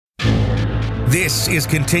This is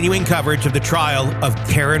continuing coverage of the trial of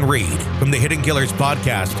Karen Reed from the Hidden Killers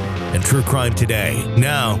podcast and True Crime Today.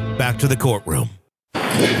 Now, back to the courtroom.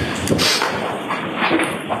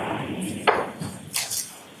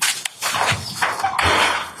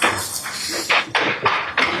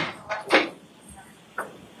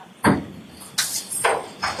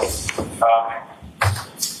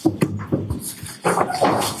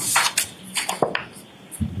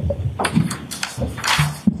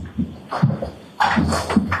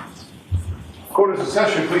 Court is in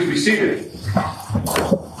session. Please be seated.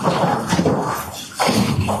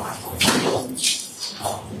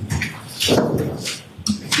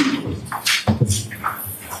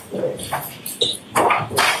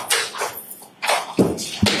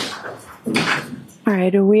 All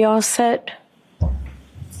right, are we all set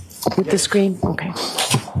with the screen? Okay.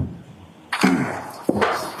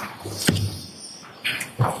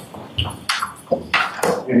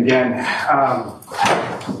 And again,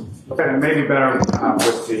 it may be better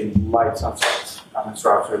with the lights. I'm sorry,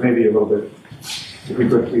 Mr. Officer. Maybe a little bit. If we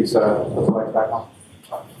could please put the lights back on.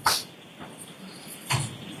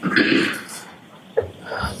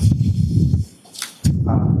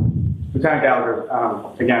 Lieutenant Gallagher,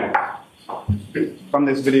 again, from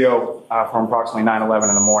this video from approximately 9:11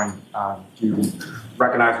 in the morning, do you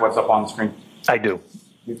recognize what's up on the screen? I do.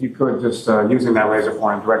 If you could just, using that laser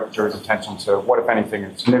pointer, direct the jury's attention to what, if anything,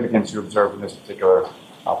 is significance you observed in this particular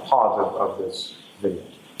pause of this video.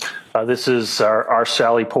 This is our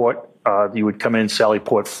Sally Port. You would come in Sally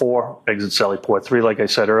Port 4, exit Sally Port 3, like I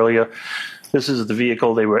said earlier. This is the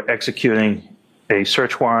vehicle they were executing a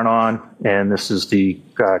search warrant on, and this is the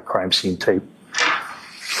crime scene tape.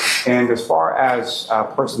 And as far as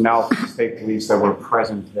personnel from the state police that were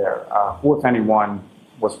present there, who, if anyone,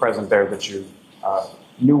 was present there that you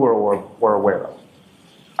knew or were aware of?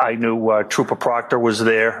 I knew Trooper Proctor was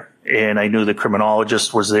there, and I knew the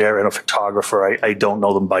criminologist was there, and a photographer. I don't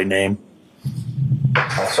know them by name.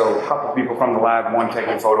 So a couple of people from the lab, one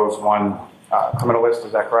taking photos, one criminalist,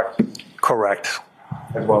 is that correct? Correct.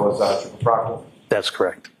 As well as Trooper Proctor? That's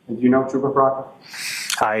correct. And do you know Trooper Proctor?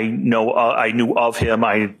 I knew of him.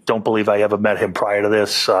 I don't believe I ever met him prior to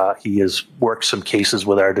this. He has worked some cases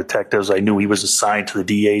with our detectives. I knew he was assigned to the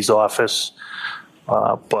DA's office,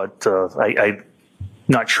 but I'm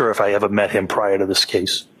not sure if I ever met him prior to this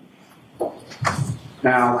case.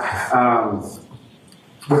 Now,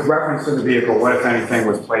 with reference to the vehicle, what, if anything,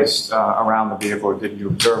 was placed around the vehicle, or did you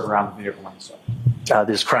observe around the vehicle and so?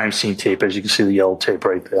 There's crime scene tape, as you can see the yellow tape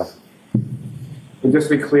right there. And just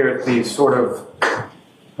to be clear, the sort of,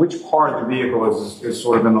 which part of the vehicle is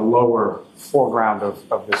sort of in the lower foreground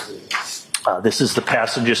of this vehicle? This is the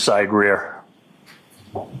passenger side rear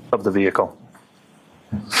of the vehicle.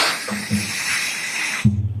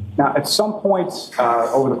 Now, at some point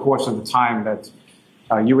over the course of the time that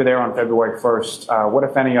you were there on February 1st, what,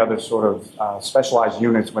 if any, other sort of specialized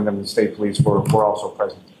units within the state police were also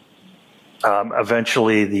present?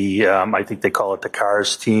 Eventually, I think they call it the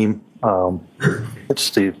CARS team.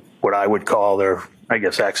 It's what I would call their, I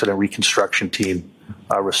guess, accident reconstruction team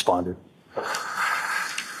responded.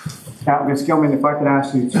 Now, Ms. Gilman, if I could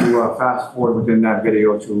ask you to fast forward within that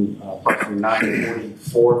video to approximately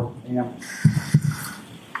 9:44 a.m.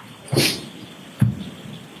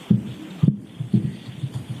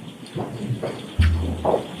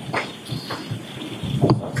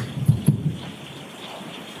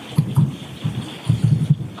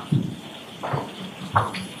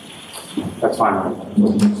 That's fine. A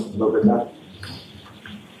little bit of that.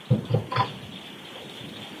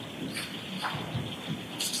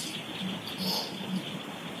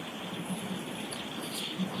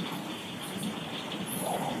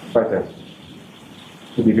 Right there.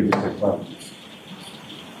 If you could just take that.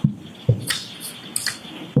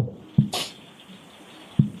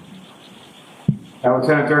 Now,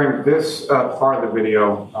 Lieutenant, during this part of the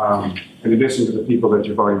video, in addition to the people that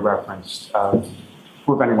you've already referenced, who,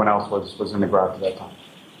 if anyone else, was in the garage at that time?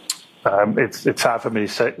 It's hard for me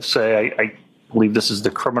to say. I believe this is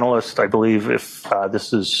the criminalist. I believe if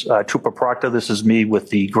this is Trooper Proctor, this is me with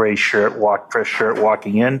the gray shirt, dress shirt,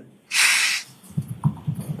 walking in.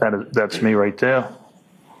 That's me right there.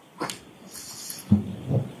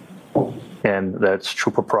 And that's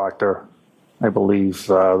Trooper Proctor. I believe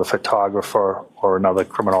the photographer or another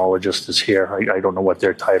criminologist is here. I don't know what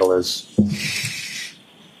their title is.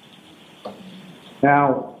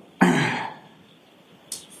 Now, at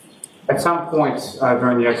some point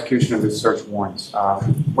during the execution of this search warrant,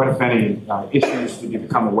 what, if any, issues did you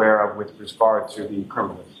become aware of with regard to the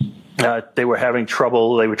criminal? They were having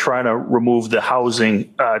trouble. They were trying to remove the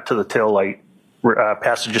housing to the tail light,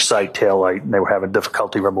 passenger side tail light, and they were having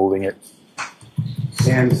difficulty removing it.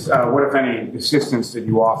 And what, if any, assistance did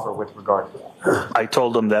you offer with regard to that? I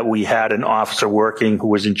told him that we had an officer working who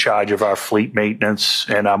was in charge of our fleet maintenance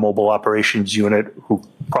and our mobile operations unit who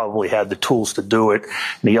probably had the tools to do it.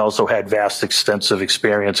 And he also had vast, extensive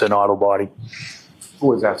experience in auto body. Who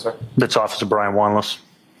was that, sir? That's Officer Brian Wanless.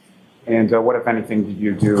 And what, if anything, did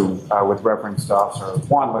you do with reference to Officer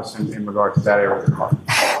Wanless in regard to that area of the car?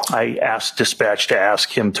 I asked dispatch to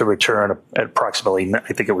ask him to return at approximately,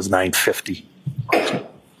 I think it was 9:50.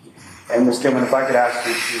 And Ms. Gilman, if I could ask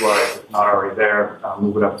you to, if not already there,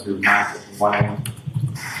 move it up to 9:51 a.m.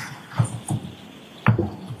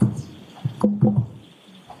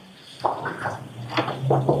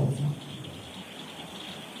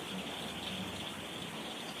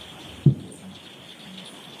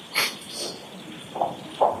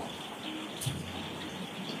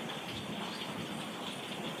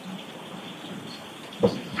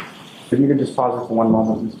 If you could just pause it for one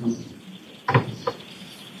moment, Ms. Gilman.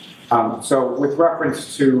 So with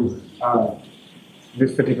reference to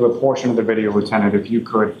this particular portion of the video, Lieutenant, if you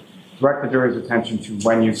could direct the jury's attention to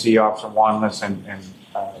when you see Officer Wanless and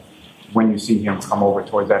when you see him come over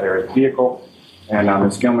towards that area of the vehicle. And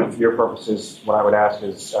Ms. Gilman, for your purposes, what I would ask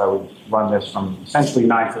is we run this from essentially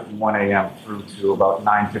 9:51 a.m. through to about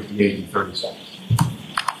 9:58 and 30 seconds.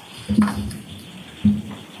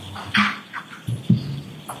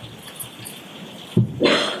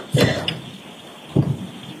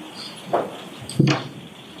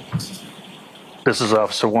 This is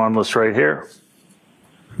Officer Wanless right here.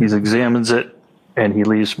 He examines it and he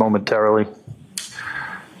leaves momentarily.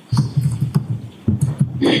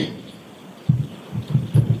 He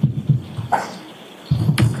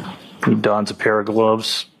dons a pair of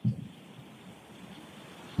gloves.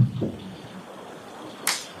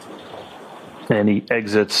 And he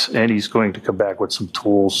exits and he's going to come back with some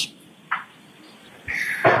tools.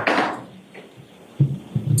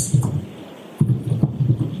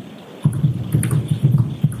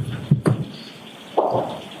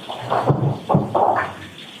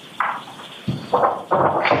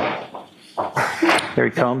 Here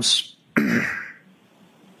he comes.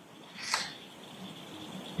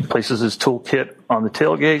 He places his toolkit on the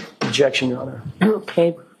tailgate. Objection, Your Honor.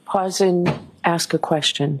 Okay, pause and ask a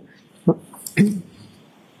question. And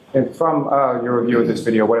from your review of this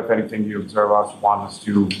video, what, if anything, do you observe Officer Wanless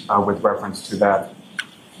do with reference to that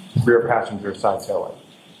rear passenger side tail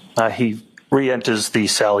light? He re-enters the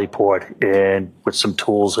sally port and with some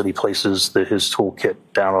tools, and he places his toolkit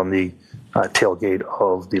down on the tailgate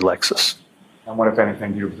of the Lexus. And what, if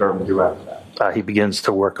anything, do you observe him do after that? He begins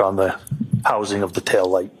to work on the housing of the tail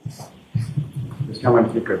light. Ms. Gilman,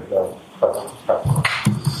 if you could press.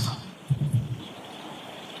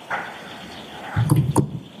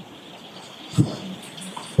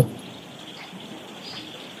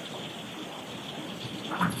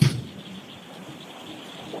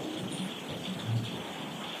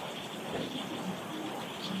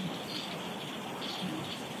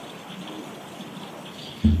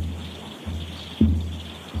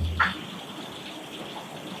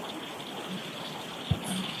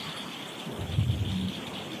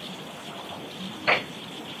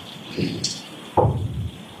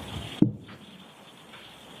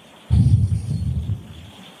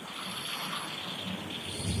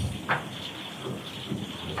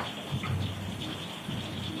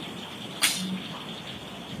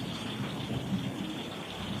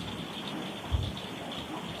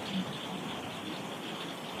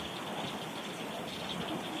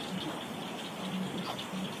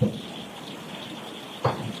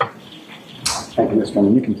 Thank you, Ms.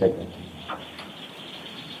 Gilman. You can take that.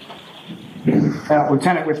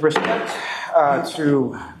 Lieutenant, with respect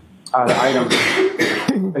to the items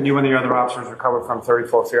that you and the other officers recovered from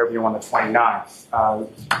 34 Fairview on the 29th,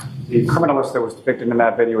 the criminalist that was depicted in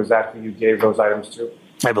that video, is that who you gave those items to?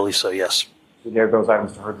 I believe so, yes. You gave those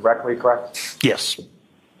items to her directly, correct? Yes.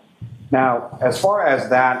 Now, as far as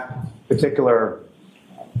that particular,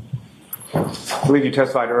 I believe you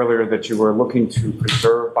testified earlier that you were looking to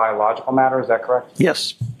preserve biological matter, is that correct?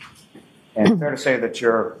 Yes. And fair to say that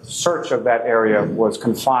your search of that area was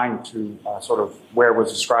confined to sort of where it was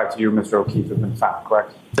described to you, Mr. O'Keefe, had been found,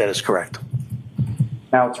 correct? That is correct.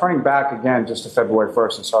 Now, turning back again just to February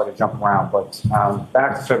 1st, and sorry to jump around, but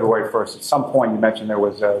back to February 1st, at some point you mentioned there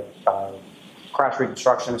was a crash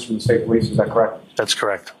reconstructionist from the state police, is that correct? That's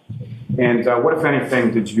correct. And what, if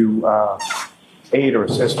anything, did you aid or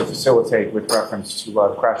assist or facilitate with reference to the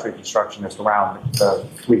crash reconstructionist around the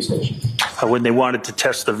police station? When they wanted to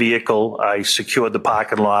test the vehicle, I secured the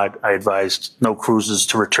parking lot. I advised no cruisers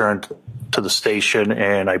to return to the station,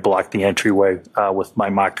 and I blocked the entryway with my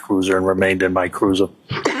marked cruiser and remained in my cruiser.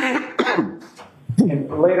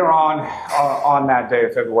 And later on that day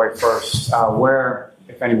of February 1st, where,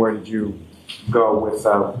 if anywhere, did you go with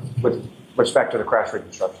respect to the crash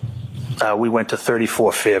reconstruction? We went to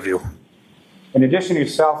 34 Fairview. In addition to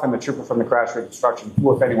yourself and the trooper from the crash reconstruction,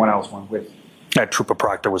 who, if anyone else, went with you? Trooper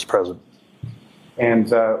Proctor was present. And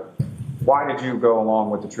why did you go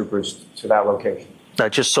along with the troopers to that location?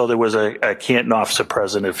 Just so there was a Canton officer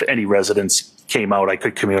present. If any residents came out, I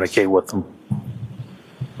could communicate with them.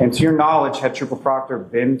 And to your knowledge, had Trooper Proctor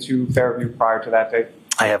been to Fairview prior to that date?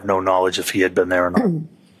 I have no knowledge if he had been there or not.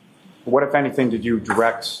 What, if anything, did you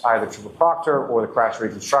direct either Trooper Proctor or the crash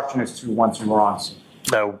reconstructionist to once you were on scene?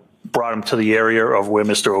 I brought him to the area of where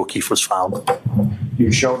Mr. O'Keefe was found.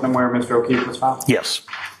 You showed them where Mr. O'Keefe was found? Yes.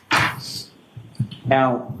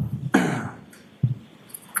 Now,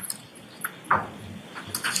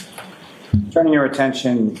 turning your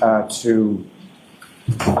attention to,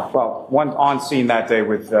 well, one on scene that day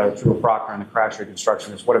with Trooper Proctor and the crash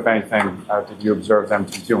reconstructionist, what, if anything, did you observe them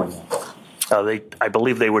to be doing? I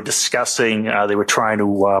believe they were discussing, they were trying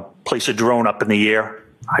to place a drone up in the air,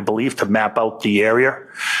 I believe, to map out the area.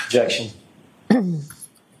 Objection.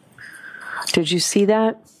 Did you see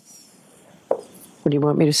that? Or do you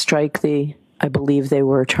want me to strike the, I believe they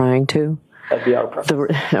were trying to? That'd be our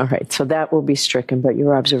preference. All right, so that will be stricken, but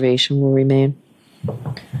your observation will remain.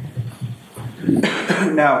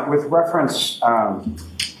 Now, with reference,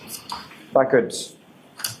 if I could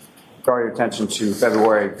draw your attention to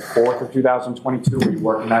February 4th of 2022, were you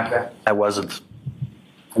working that day? I wasn't.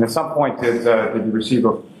 And at some point, did you receive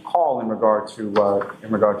a call in regard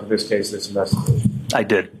to this case, this investigation? I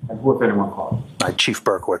did. And who, if anyone, called? Chief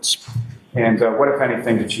Berkowitz. And what, if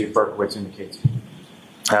anything, did Chief Berkowitz indicate to you?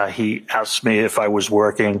 He asked me if I was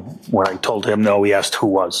working. When I told him no, he asked who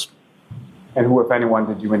was. And who, if anyone,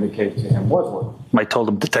 did you indicate to him was working? I told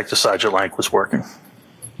him Detective Sergeant Lank was working.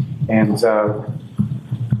 And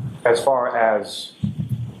as far as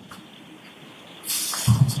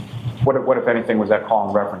what, if anything, was that call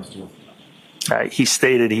in reference to? He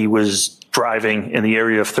stated he was driving in the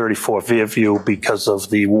area of 34 Fairview because of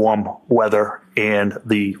the warm weather and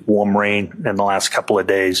the warm rain in the last couple of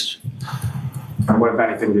days. And what, if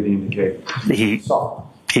anything, did he indicate?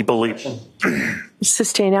 He believed.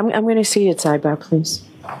 Sustained. I'm going to see its eyebrow, please.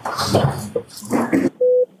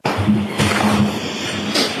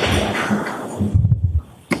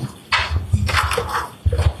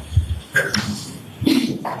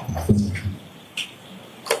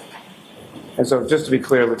 And so, just to be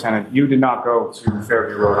clear, Lieutenant, you did not go to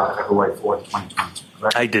Fairview Road on February 4th, 2022,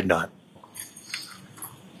 correct? I did not.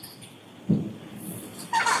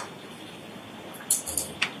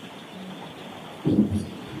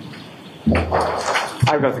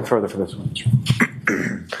 I have nothing further for this one.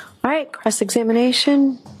 All right,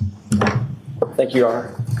 cross-examination. Thank you, Your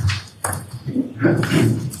Honor.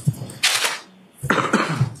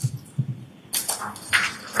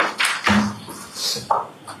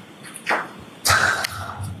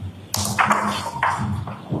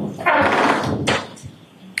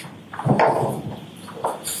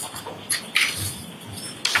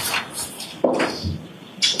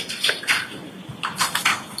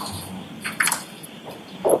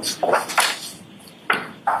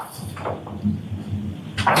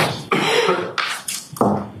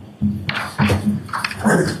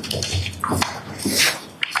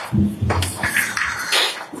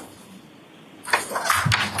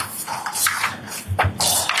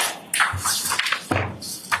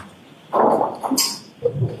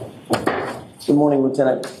 Good morning,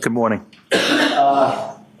 Lieutenant. Good morning.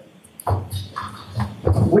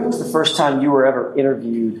 When was the first time you were ever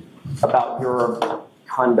interviewed about your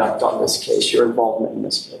conduct on this case, your involvement in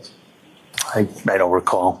this case? I don't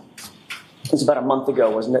recall. It was about a month ago,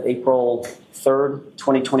 wasn't it? April 3rd,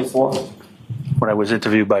 2024? When I was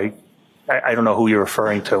interviewed by, I don't know who you're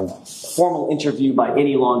referring to. Formal interview by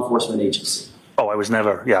any law enforcement agency. Oh, I was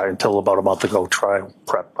never, until about a month ago, trial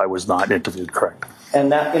prep. I was not interviewed, correct. And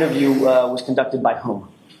that interview was conducted by whom?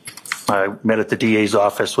 I met at the DA's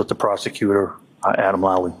office with the prosecutor, Adam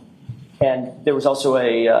Lowley. And there was also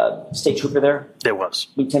a state trooper there? There was.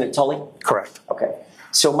 Lieutenant Tully? Correct. Okay.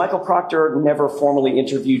 So Michael Proctor never formally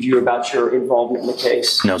interviewed you about your involvement in the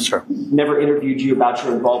case? No, sir. Never interviewed you about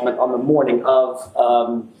your involvement on the morning of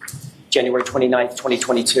January 29th,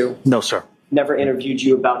 2022? No, sir. Never interviewed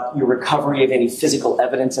you about your recovery of any physical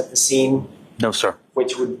evidence at the scene? No, sir.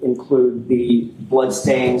 Which would include the blood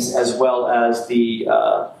stains as well as the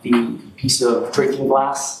piece of drinking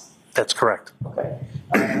glass? That's correct. Okay.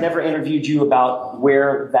 Never interviewed you about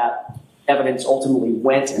where that evidence ultimately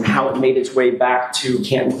went and how it made its way back to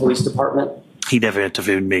Canton Police Department? He never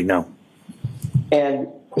interviewed me, no. And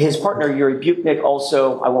his partner, Yuri Buknik,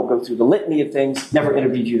 also, I won't go through the litany of things, never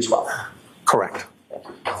interviewed you as well. Correct.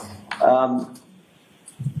 And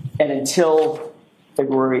until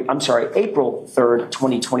April 3rd,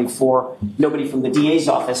 2024, nobody from the DA's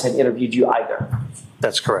office had interviewed you either.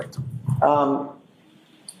 That's correct.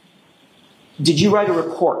 Did you write a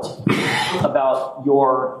report about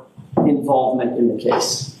your involvement in the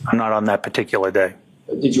case? Not on that particular day.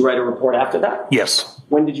 Did you write a report after that? Yes.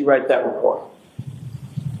 When did you write that report?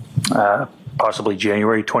 Possibly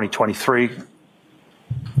January 2023.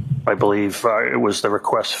 I believe it was the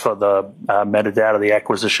request for the metadata, the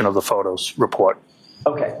acquisition of the photos report.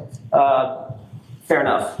 Okay, fair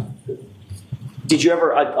enough. Did you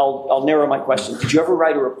ever, I'll narrow my question. Did you ever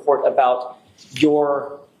write a report about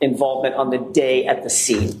your involvement on the day at the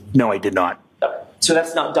scene? No, I did not. Okay. So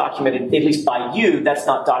that's not documented, at least by you, that's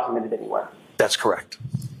not documented anywhere. That's correct.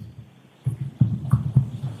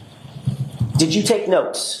 Did you take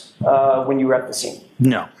notes when you were at the scene?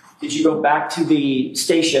 No. Did you go back to the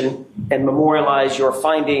station and memorialize your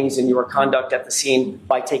findings and your conduct at the scene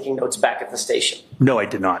by taking notes back at the station? No, I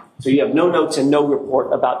did not. So you have no notes and no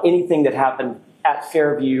report about anything that happened at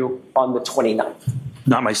Fairview on the 29th?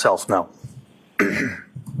 Not myself, no.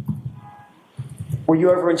 Were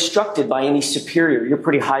you ever instructed by any superior? You're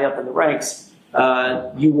pretty high up in the ranks.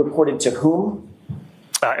 You reported to whom?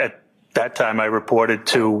 At that time, I reported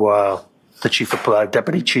to the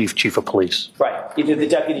deputy chief of police. Right, either the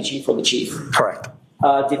deputy chief or the chief. Correct.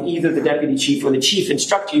 Did either the deputy chief or the chief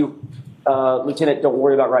instruct you, Lieutenant, don't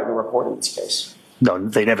worry about writing a report in this case? No,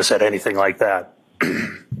 they never said anything like that.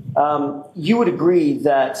 You would agree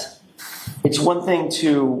that it's one thing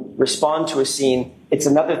to respond to a scene, it's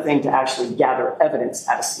another thing to actually gather evidence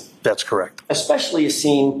at a scene. That's correct. Especially a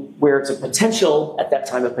scene where it's a potential, at that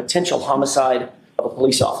time, a potential homicide of a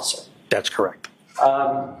police officer. That's correct.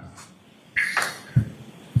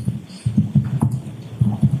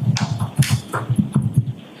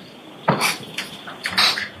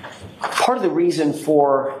 Part of the reason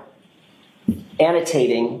for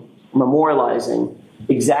annotating, memorializing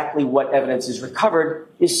exactly what evidence is recovered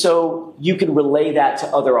is so you can relay that to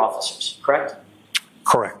other officers, correct?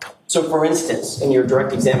 Correct. So for instance, in your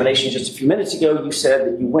direct examination just a few minutes ago, you said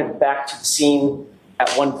that you went back to the scene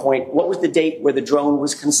at one point. What was the date where the drone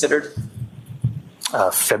was considered?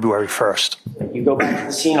 February 1st. You go back to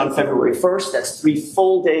the scene on February 1st. That's 3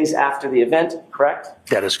 full days after the event, correct?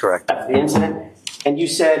 That is correct. After the incident. And you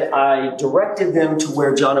said, I directed them to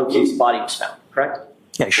where John O'Keefe's body was found, correct?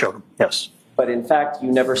 Yeah, I showed them, yes. But in fact,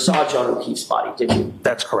 you never saw John O'Keefe's body, did you?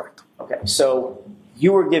 That's correct. Okay, so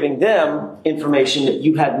you were giving them information that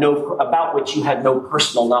you had about which you had no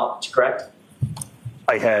personal knowledge, correct?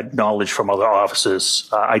 I had knowledge from other officers.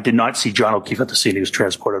 I did not see John O'Keefe at the scene. He was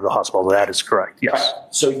transported to the hospital. That is correct, yes.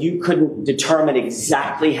 Right. So you couldn't determine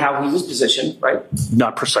exactly how he was positioned, right?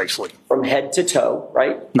 Not precisely. From head to toe,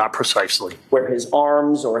 right? Not precisely. Where his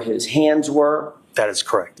arms or his hands were? That is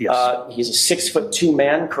correct, yes. He's a 6'2"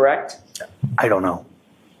 man, correct? I don't know.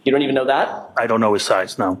 You don't even know that? I don't know his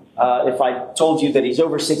size, no. If I told you that he's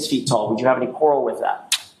over 6 feet tall, would you have any quarrel with that?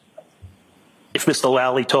 If Mr.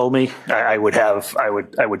 Lally told me, I would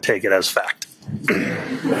take it as fact.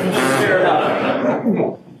 Fair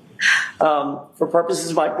enough. For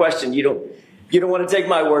purposes of my question, you don't want to take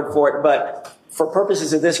my word for it, but for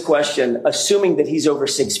purposes of this question, assuming that he's over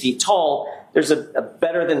 6 feet tall, there's a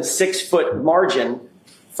better than 6 foot margin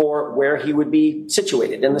for where he would be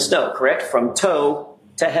situated in the snow, correct? From toe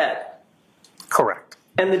to head. Correct.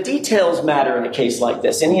 And the details matter in a case like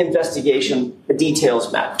this. Any investigation, the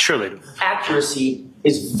details matter. Sure they do. Accuracy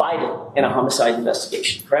is vital in a homicide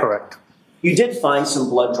investigation, correct? Correct. You did find some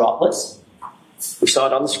blood droplets. We saw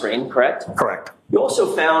it on the screen, correct? Correct. You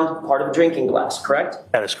also found part of a drinking glass, correct?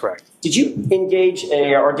 That is correct. Did you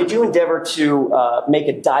did you endeavor to make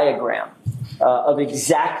a diagram of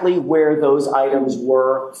exactly where those items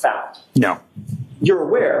were found? No. You're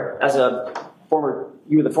aware,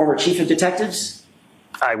 you were the former chief of detectives?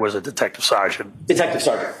 I was a detective sergeant. Detective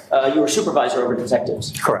sergeant. You were supervisor over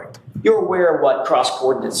detectives. Correct. You're aware what cross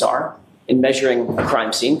coordinates are in measuring a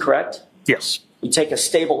crime scene, correct? Yes. You take a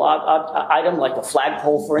stable item like a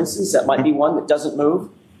flagpole, for instance, that might be one that doesn't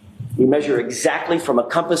move. You measure exactly from a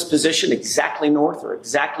compass position, exactly north or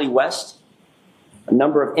exactly west, a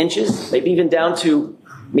number of inches, maybe even down to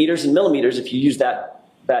meters and millimeters if you use that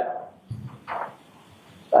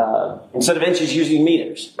instead of inches, using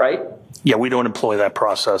meters, right? Yeah, we don't employ that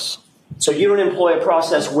process. So you don't employ a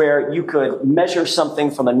process where you could measure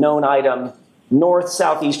something from a known item north,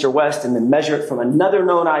 south, east, or west, and then measure it from another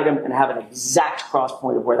known item and have an exact cross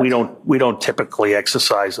point of where that's We don't typically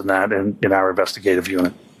exercise in that in our investigative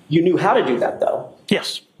unit. You knew how to do that, though.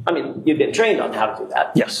 Yes. I mean, you've been trained on how to do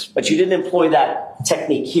that. Yes. But you didn't employ that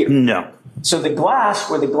technique here. No. So the glass,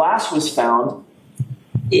 where the glass was found,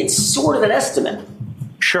 it's sort of an estimate.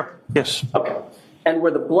 Sure. Yes. Okay. And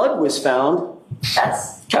where the blood was found,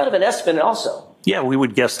 that's kind of an estimate also. Yeah, we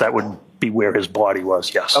would guess that would be where his body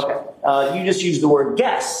was, yes. Okay. You just used the word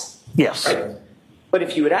guess. Yes. Right? But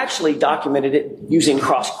if you had actually documented it using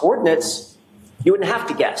cross coordinates, you wouldn't have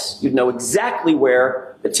to guess. You'd know exactly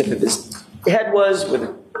where the tip of his head was, where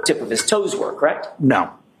the tip of his toes were, correct?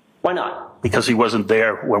 No. Why not? Because he wasn't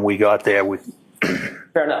there when we got there.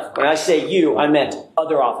 Fair enough. When I say you, I meant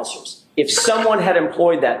other officers. If someone had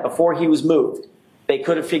employed that before he was moved, they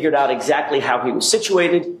could have figured out exactly how he was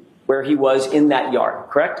situated, where he was in that yard,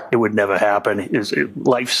 correct? It would never happen.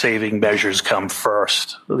 Life-saving measures come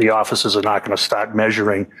first. The officers are not going to start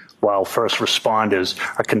measuring while first responders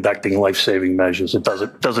are conducting life-saving measures. It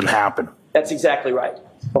doesn't happen. That's exactly right.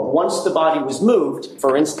 But once the body was moved,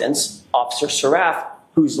 for instance, Officer Saraf,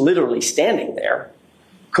 who's literally standing there,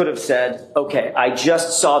 could have said, okay, I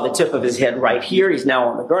just saw the tip of his head right here. He's now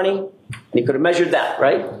on the gurney. And he could have measured that,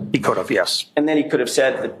 right? He could have, yes. And then he could have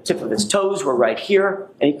said the tip of his toes were right here,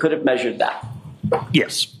 and he could have measured that.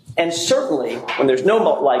 Yes. And certainly, when there's no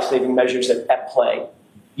life-saving measures at play,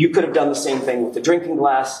 you could have done the same thing with the drinking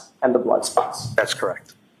glass and the blood spots. That's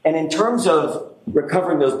correct. And in terms of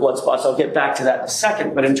recovering those blood spots, I'll get back to that in a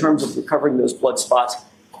second, but in terms of recovering those blood spots,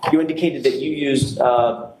 you indicated that you used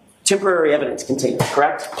temporary evidence containers,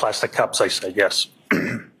 correct? Plastic cups, I said, yes.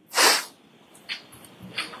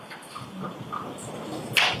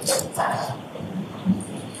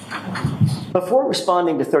 Before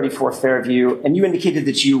responding to 34 Fairview, and you indicated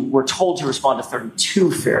that you were told to respond to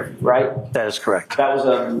 32 Fairview, right? That is correct. That was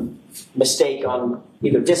a mistake on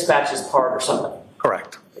either dispatch's part or something.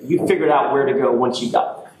 Correct. You figured out where to go once you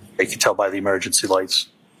got there. You can tell by the emergency lights.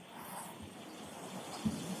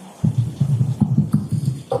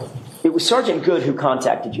 It was Sergeant Good who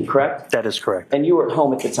contacted you, correct? That is correct. And you were at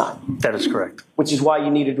home at the time. That is correct. Which is why you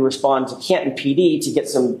needed to respond to Canton PD to get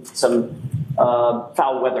some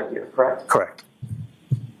foul weather gear, correct? Correct.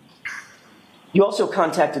 You also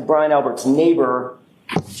contacted Brian Albert's neighbor,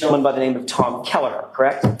 a gentleman by the name of Tom Kelleher,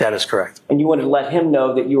 correct? That is correct. And you wanted to let him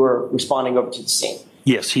know that you were responding over to the scene.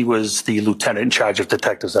 Yes, he was the lieutenant in charge of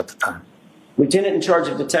detectives at the time. Lieutenant in charge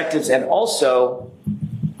of detectives and also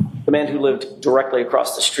the man who lived directly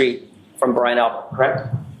across the street from Brian Albert, correct?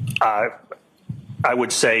 I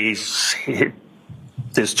would say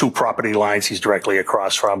there's two property lines he's directly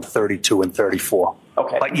across from, 32 and 34.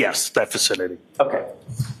 Okay. But yes, that vicinity. Okay.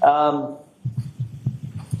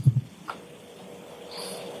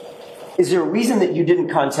 Is there a reason that you didn't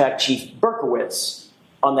contact Chief Berkowitz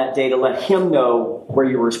on that day to let him know where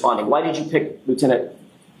you were responding? Why did you pick Deputy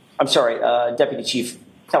Chief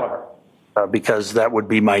Kelleher? Because that would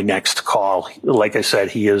be my next call. Like I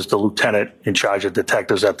said, he is the lieutenant in charge of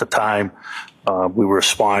detectives at the time. We were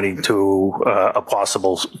responding to a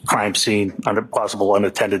possible crime scene, a possible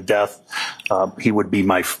unattended death. He would be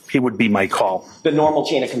my call. The normal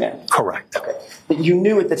chain of command. Correct. Okay. But you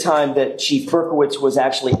knew at the time that Chief Berkowitz was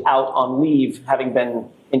actually out on leave, having been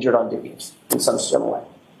injured on duty in some certain way.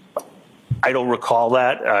 I don't recall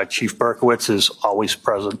that. Chief Berkowitz is always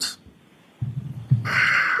present.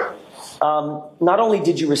 Not only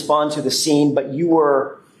did you respond to the scene, but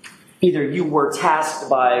either you were tasked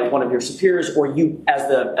by one of your superiors, or you, as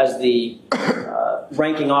the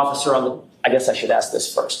ranking officer on the. I guess I should ask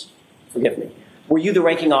this first. Forgive me. Were you the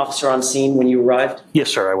ranking officer on scene when you arrived? Yes,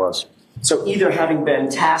 sir, I was. So either having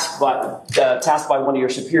been tasked by one of your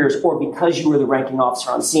superiors, or because you were the ranking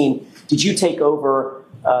officer on scene, did you take over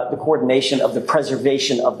the coordination of the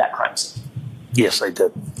preservation of that crime scene? Yes, I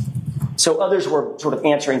did. So others were sort of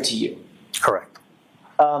answering to you. Correct.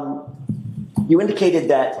 You indicated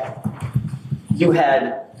that you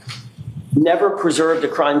had never preserved a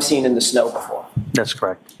crime scene in the snow before. That's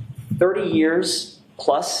correct. 30 years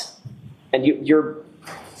plus, and your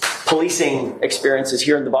policing experiences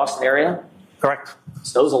here in the Boston area? Correct.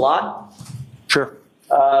 Snow's a lot. Sure.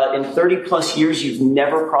 In 30 plus years, you've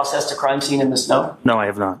never processed a crime scene in the snow? No, I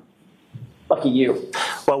have not. Lucky you.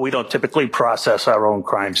 Well, we don't typically process our own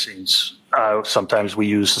crime scenes. Sometimes we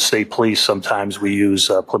use the state police. Sometimes we use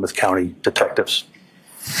Plymouth County detectives.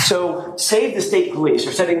 So save the state police,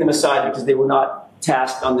 or setting them aside because they were not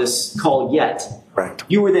tasked on this call yet. Correct.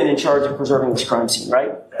 You were then in charge of preserving this crime scene,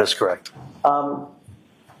 right? That's correct.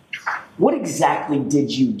 What exactly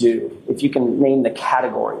did you do, if you can name the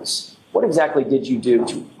categories? What exactly did you do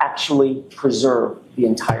to actually preserve the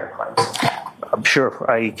entire crime scene? I'm sure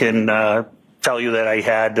I can tell you that I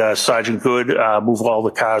had Sergeant Good move all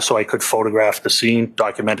the cars so I could photograph the scene,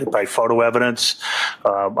 documented by photo evidence.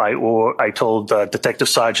 I told Detective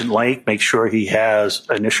Sergeant Lake make sure he has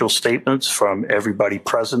initial statements from everybody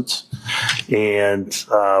present, and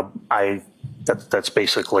that's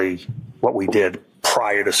basically what we did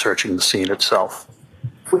prior to searching the scene itself.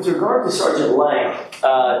 With regard to Sergeant Lang,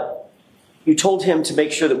 you told him to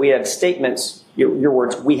make sure that we had statements. Your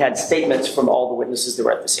words, we had statements from all the witnesses that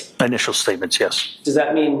were at the scene. Initial statements, yes. Does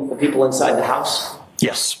that mean the people inside the house?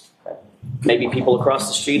 Yes. Okay. Maybe people across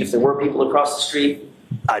the street, if there were people across the street?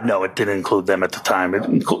 No, it didn't include them at the time. It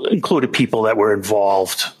included people that were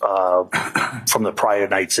involved from the prior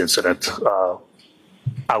night's incident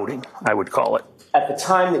outing, I would call it. At the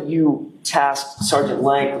time that you tasked Sergeant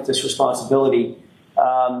Lang with this responsibility,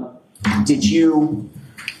 did you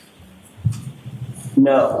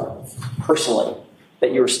know personally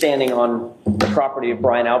that you were standing on the property of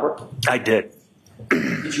Brian Albert? I did.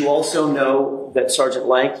 Did you also know that Sergeant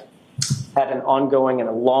Lang had an ongoing and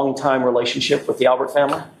a long-time relationship with the Albert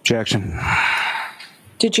family? Objection.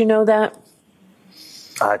 Did you know that?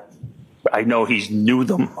 I know he knew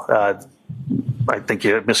them. I think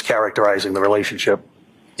you're mischaracterizing the relationship.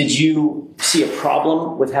 Did you see a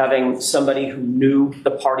problem with having somebody who knew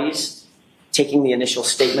the parties taking the initial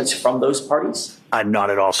statements from those parties? Not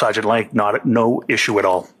at all. Sergeant Lake, no issue at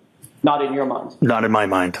all. Not in your mind? Not in my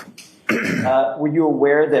mind. Were you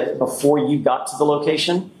aware that before you got to the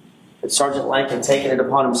location, that Sergeant Lang had taken it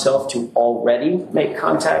upon himself to already make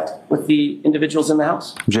contact with the individuals in the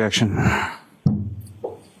house? Objection.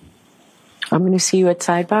 I'm going to see you at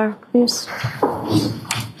sidebar, please.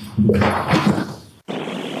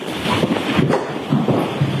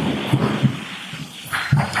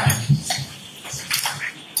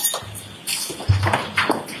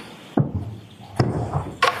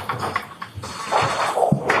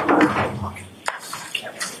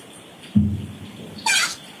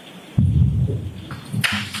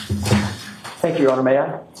 Thank you, Your Honor. May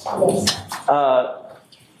I? Yes.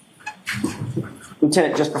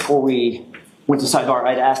 Lieutenant, just before we went to sidebar,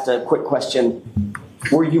 I'd asked a quick question.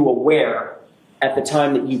 Were you aware at the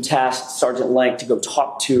time that you tasked Sergeant Lang to go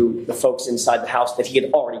talk to the folks inside the house that he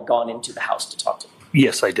had already gone into the house to talk to them?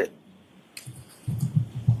 Yes, I did.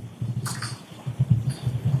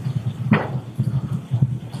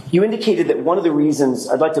 You indicated that one of the reasons,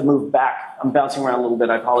 I'd like to move back. I'm bouncing around a little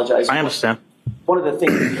bit. I apologize. I understand. One of the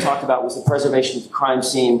things that you talked about was the preservation of the crime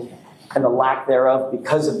scene and the lack thereof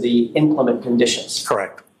because of the inclement conditions.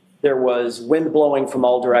 Correct. There was wind blowing from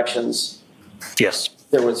all directions. Yes.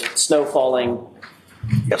 There was snow falling.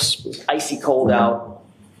 Yes. It was icy cold out.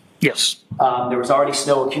 Yes. There was already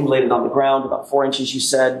snow accumulated on the ground, about 4 inches, you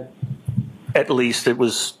said. At least it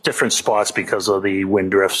was different spots because of the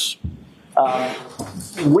wind drifts.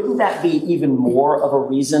 Wouldn't that be even more of a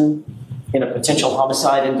reason in a potential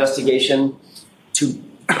homicide investigation to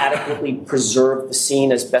adequately preserve the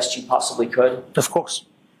scene as best you possibly could? Of course.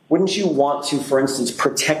 Wouldn't you want to, for instance,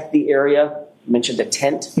 protect the area? You mentioned a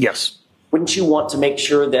tent. Yes. Wouldn't you want to make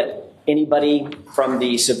sure that anybody from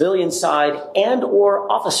the civilian side and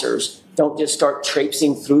or officers don't just start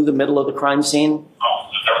traipsing through the middle of the crime scene?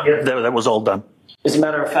 That was all done. As a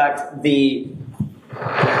matter of fact, the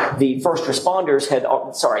first responders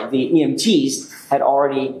the EMTs had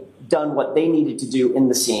already done what they needed to do in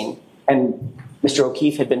the scene, and Mr.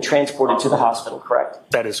 O'Keefe had been transported to the hospital, correct?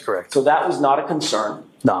 That is correct. So that was not a concern.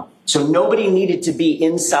 No. So nobody needed to be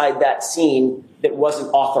inside that scene that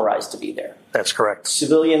wasn't authorized to be there. That's correct.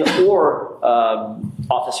 Civilian or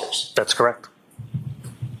officers. That's correct.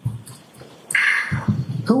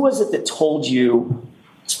 Who was it that told you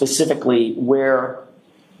specifically where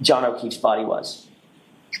John O'Keefe's body was?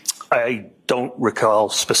 I don't recall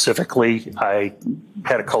specifically. I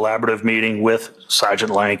had a collaborative meeting with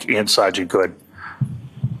Sergeant Lank and Sergeant Good.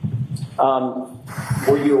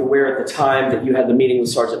 Were you aware at the time that you had the meeting with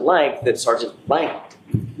Sergeant Lank that Sergeant Lank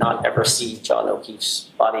did not ever see John O'Keefe's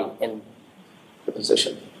body in the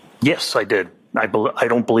position? Yes, I did. I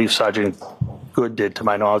don't believe Sergeant Good did, to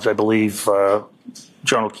my knowledge. I believe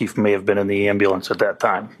John O'Keefe may have been in the ambulance at that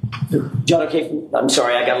time. John O'Keefe, I'm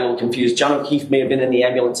sorry, I got a little confused. John O'Keefe may have been in the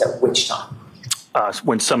ambulance at which time?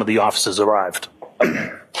 When some of the officers arrived.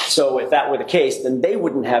 Okay. So if that were the case, then they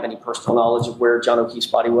wouldn't have any personal knowledge of where John O'Keefe's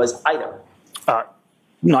body was either.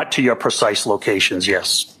 Not to your precise locations,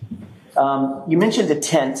 yes. You mentioned a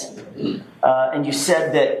tent, and you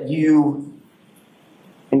said that you,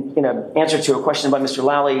 in an answer to a question by Mr.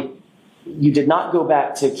 Lally, you did not go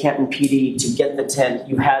back to Canton PD to get the tent.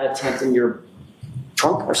 You had a tent in your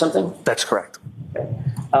trunk or something? That's correct. Okay.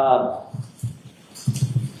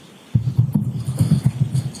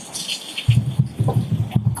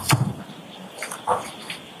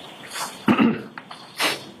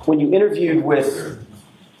 when you interviewed with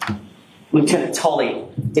Lieutenant Tully,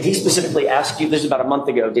 did he specifically ask you, this is about a month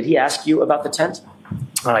ago, did he ask you about the tent?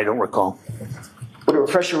 I don't recall. Would it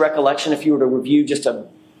refresh your recollection if you were to review just a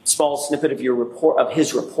small snippet of your report, of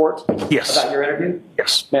his report? Yes. About your interview?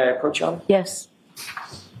 Yes. May I approach you on it? Yes.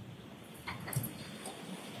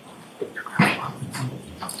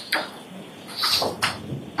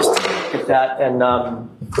 At that and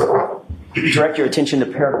direct your attention to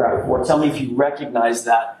paragraph 4. Tell me if you recognize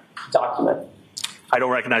that document. I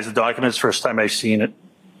don't recognize the document. It's the first time I've seen it.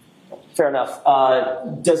 Fair enough.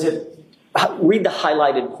 Does it read the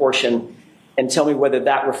highlighted portion and tell me whether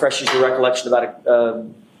that refreshes your recollection about a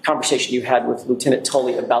conversation you had with Lieutenant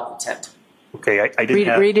Tully about the tent? Okay, I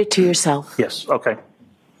didn't Read it to yourself. Yes, okay.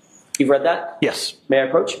 You've read that? Yes. May I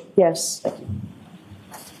approach? Yes. Thank you.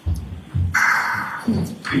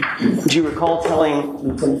 Do you recall telling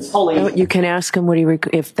Lieutenant Tully? You can ask him what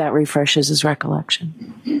if that refreshes his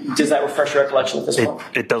recollection. Does that refresh your recollection at this point?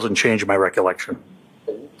 It doesn't change my recollection.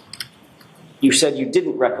 You said you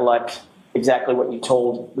didn't recollect exactly what you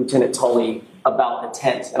told Lieutenant Tully about the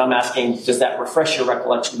tent. And I'm asking, does that refresh your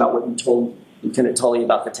recollection about what you told Lieutenant Tully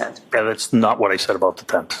about the tent? Yeah, that's not what I said about the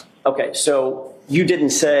tent. Okay, so you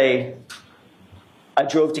didn't say, I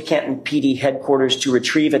drove to Canton PD headquarters to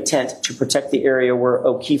retrieve a tent to protect the area where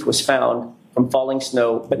O'Keefe was found from falling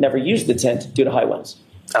snow, but never used the tent due to high winds.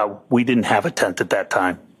 We didn't have a tent at that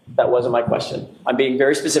time. That wasn't my question. I'm being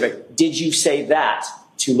very specific. Did you say that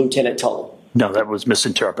to Lieutenant Tully? No, that was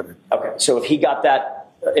misinterpreted. Okay, so if he got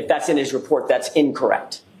that, if that's in his report, that's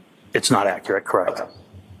incorrect. It's not accurate, correct. Okay.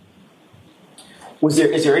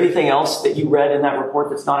 Is there anything else that you read in that report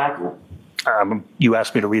that's not accurate? You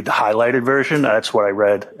asked me to read the highlighted version. That's what I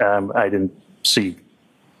read. I didn't see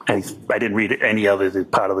any, I didn't read any other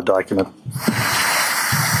part of the document.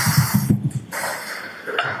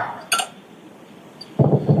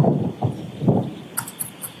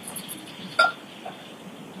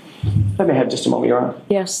 Let me have just a moment, Your Honor.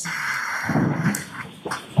 Yes.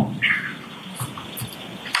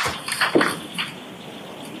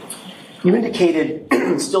 You indicated,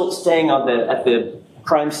 still staying on at the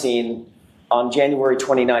crime scene on January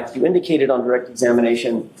 29th, you indicated on direct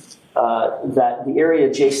examination that the area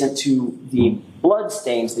adjacent to the blood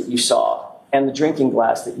stains that you saw and the drinking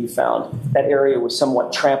glass that you found, that area was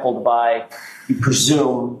somewhat trampled by, you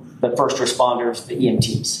presume, the first responders, the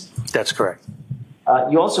EMTs. That's correct.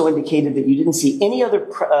 You also indicated that you didn't see any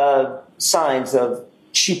other signs of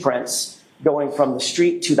shoe prints going from the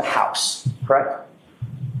street to the house, correct?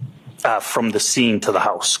 From the scene to the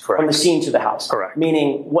house, correct. From the scene to the house. Correct.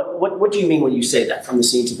 Meaning, what do you mean when you say that, from the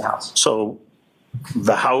scene to the house? So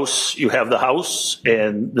the house, you have the house,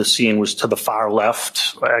 and the scene was to the far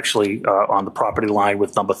left, actually on the property line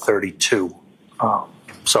with number 32.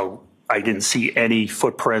 So I didn't see any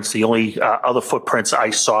footprints. The only other footprints I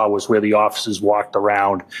saw was where the officers walked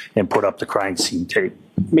around and put up the crime scene tape.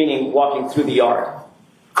 Meaning walking through the yard?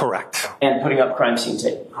 Correct. And putting up crime scene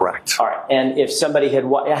tape? Correct. All right. And if somebody had,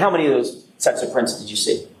 how many of those sets of prints did you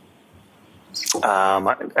see?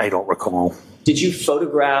 I don't recall. Did you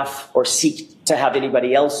photograph or seek to have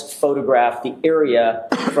anybody else photograph the area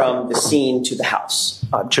from the scene to the house?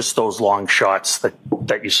 Just those long shots that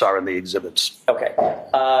you saw in the exhibits. Okay.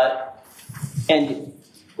 And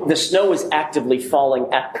the snow was actively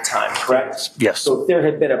falling at the time, correct? Yes. So if there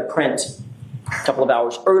had been a print a couple of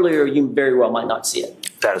hours earlier, you very well might not see it.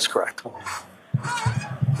 That is correct.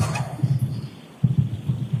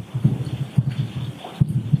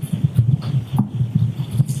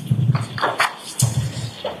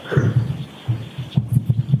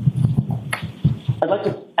 I'd like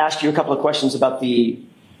to ask you a couple of questions about the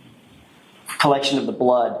collection of the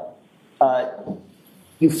blood.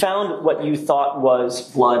 You found what you thought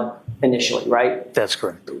was blood initially, right? That's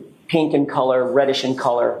correct. Pink in color, reddish in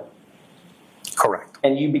color. Correct.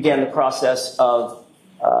 And you began the process of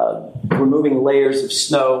removing layers of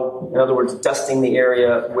snow, in other words, dusting the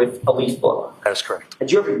area with a leaf blower. That's correct.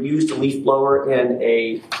 Had you ever used a leaf blower in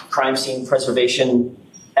a crime scene preservation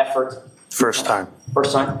effort? First time.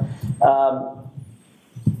 First time.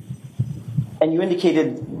 And you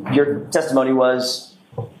indicated your testimony was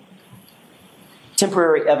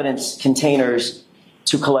temporary evidence containers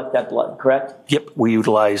to collect that blood, correct? Yep. We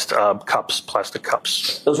utilized cups, plastic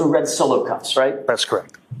cups. Those were red Solo cups, right? That's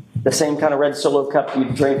correct. The same kind of red Solo cup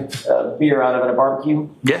you'd drink beer out of at a barbecue?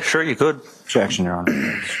 Yeah, sure, you could. Objection, Your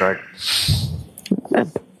Honor. Strike.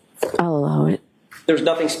 I'll allow it. There's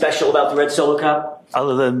nothing special about the red Solo cup?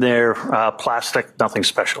 Other than their plastic, nothing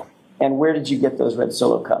special. And where did you get those red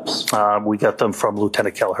Solo cups? We got them from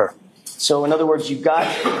Lieutenant Kelleher. So in other words, you got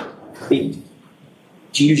the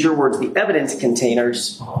to use your words, the evidence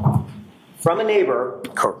containers from a neighbor.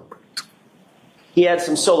 Correct. He had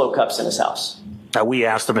some Solo cups in his house. Now, we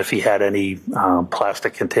asked him if he had any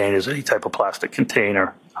plastic containers, any type of plastic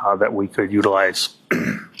container that we could utilize.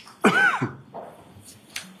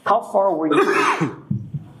 How far were you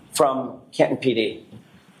from Kenton PD?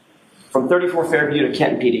 From 34 Fairview to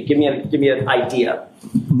Kenton PD? Give me an idea.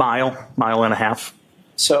 Mile and a half.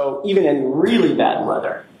 So even in really bad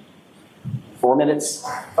weather, 4 minutes,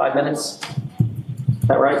 5 minutes, is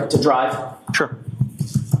that right, to drive? Sure.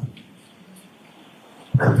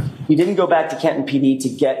 You didn't go back to Kenton PD to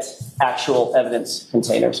get actual evidence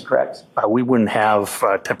containers, correct? We wouldn't have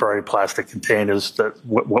temporary plastic containers that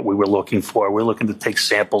what we were looking for. We're looking to take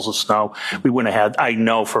samples of snow. We wouldn't have had, I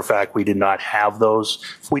know for a fact we did not have those.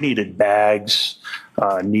 If we needed bags,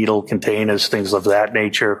 needle containers, things of that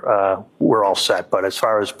nature, we're all set. But as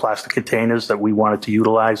far as plastic containers that we wanted to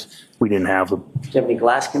utilize, we didn't have them. Do you have any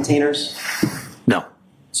glass containers? No.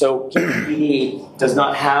 So Kenton PD does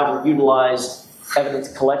not have or utilize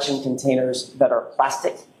evidence collection containers that are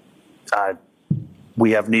plastic?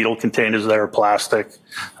 We have needle containers that are plastic.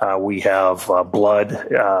 We have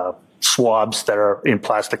blood swabs that are in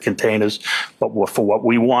plastic containers. But for what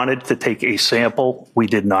we wanted to take a sample, we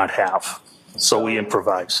did not have. So we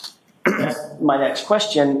improvised. My next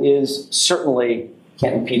question is, certainly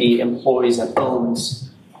Kenton PD employs and owns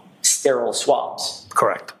sterile swabs.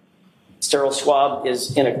 Correct. Sterile swab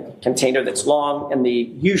is in a container that's long, and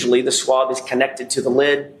usually the swab is connected to the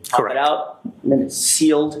lid, pop it out, and then it's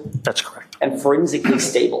sealed. That's correct. And forensically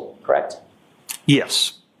stable, correct?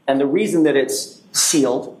 Yes. And the reason that it's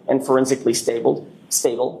sealed and forensically stable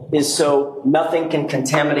is so nothing can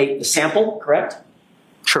contaminate the sample, correct?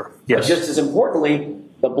 Sure, yes. But just as importantly,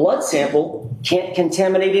 the blood sample can't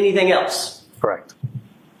contaminate anything else. Correct.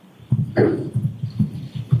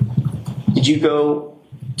 Did you go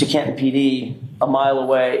to Kenton PD a mile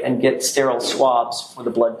away and get sterile swabs for the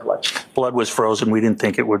blood collection? Blood was frozen. We didn't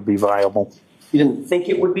think it would be viable. You didn't think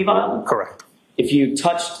it would be viable? Correct. If you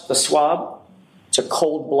touched the swab to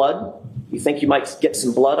cold blood, you think you might get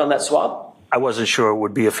some blood on that swab? I wasn't sure it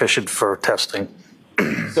would be efficient for testing.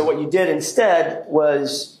 So what you did instead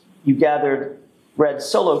was you gathered red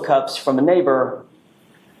Solo cups from a neighbor,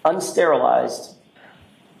 unsterilized,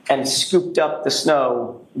 and scooped up the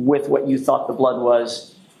snow with what you thought the blood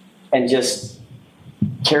was and just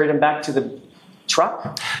carried them back to the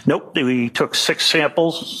truck? Nope. We took 6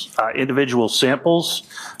 samples, individual samples.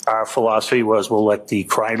 Our philosophy was we'll let the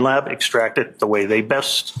crime lab extract it the way they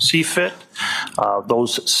best see fit.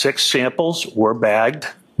 Those 6 samples were bagged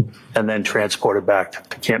and then transported back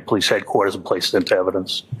to Camp Police Headquarters and placed into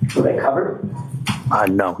evidence. Were they covered?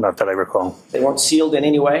 No, not that I recall. They weren't sealed in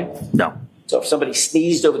any way? No. So if somebody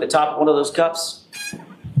sneezed over the top of one of those cups?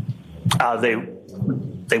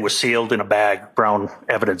 They were sealed in a bag, brown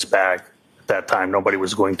evidence bag. At that time, nobody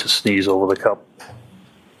was going to sneeze over the cup.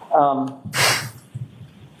 Do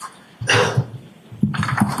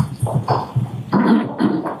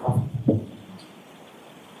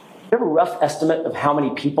you have a rough estimate of how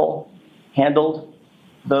many people handled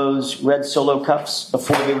those red Solo cups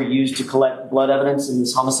before they were used to collect blood evidence in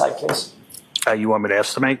this homicide case? You want me to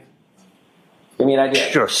estimate? Give me an idea.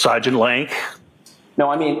 Sure. Sergeant Lank. No,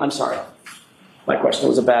 I'm sorry. My question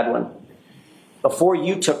was a bad one. Before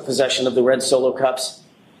you took possession of the red Solo cups, do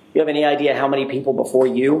you have any idea how many people before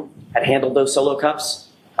you had handled those Solo cups?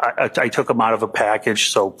 I took them out of a package,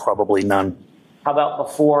 so probably none. How about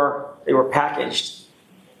before they were packaged?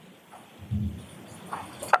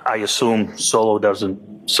 I assume Solo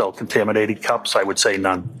doesn't sell contaminated cups. I would say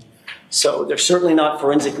none. So they're certainly not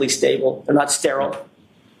forensically stable. They're not sterile.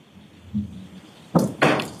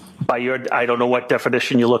 I don't know what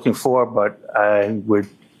definition you're looking for, but I would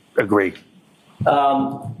agree.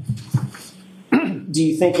 Do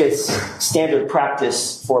you think it's standard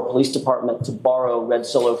practice for a police department to borrow red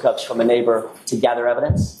Solo cups from a neighbor to gather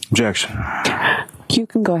evidence? Objection. You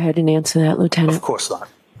can go ahead and answer that, Lieutenant. Of course not.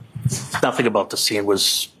 Nothing about the scene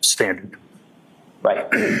was standard. Right.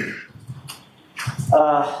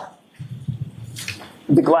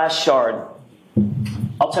 The glass shard.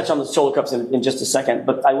 I'll touch on the Solo cups in just a second,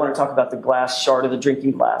 but I want to talk about the glass shard of the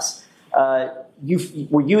drinking glass. Were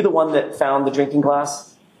you the one that found the drinking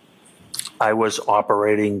glass? I was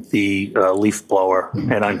operating the leaf blower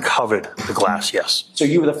and uncovered the glass, yes. So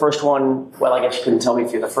you were the first one. Well, I guess you couldn't tell me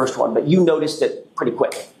if you're the first one, but you noticed it pretty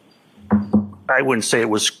quick. I wouldn't say it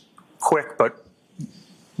was quick, but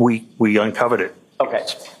we uncovered it. Okay.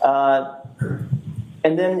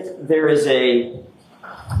 And then there is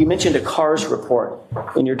you mentioned a CARS report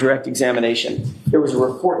in your direct examination. There was a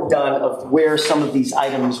report done of where some of these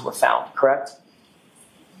items were found, correct?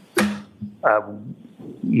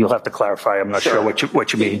 You'll have to clarify. I'm not sure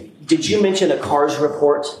what you mean. Did you mention a CARS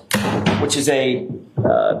report, which is a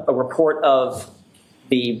report of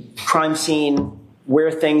the crime scene,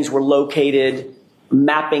 where things were located,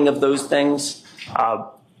 mapping of those things?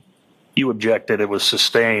 You objected. It was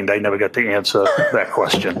sustained. I never got to answer that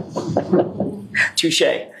question. Touche.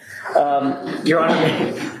 Your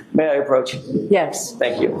Honor, may I approach? Yes.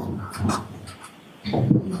 Thank you.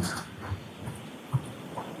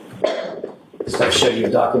 Just I'll show you a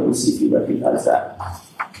document and see if you recognize that.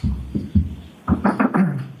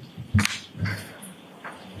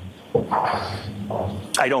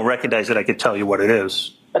 I don't recognize it. I could tell you what it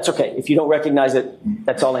is. That's okay. If you don't recognize it,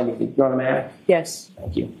 that's all I need. Your Honor, may I? Yes.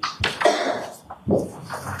 Thank you.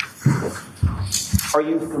 Are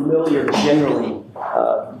you familiar generally,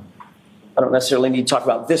 I don't necessarily need to talk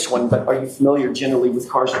about this one, but are you familiar generally with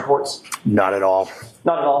CARS reports? Not at all.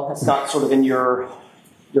 Not at all? That's not sort of in your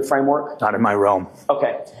framework? Not in my realm.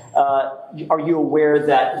 Okay. Are you aware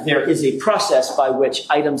that there is a process by which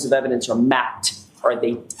items of evidence are mapped, or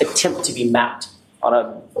they attempt to be mapped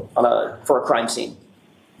for a crime scene?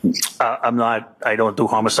 I'm not. I don't do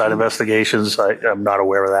homicide investigations. I'm not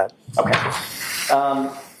aware of that. Okay.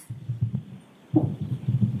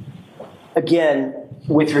 Again,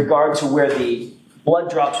 with regard to where the blood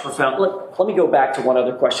drops were found, let me go back to one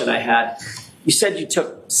other question I had. You said you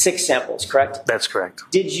took 6 samples, correct? That's correct.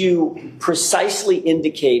 Did you precisely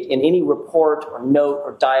indicate in any report or note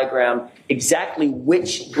or diagram exactly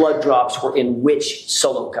which blood drops were in which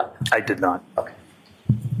solo cup? I did not. Okay.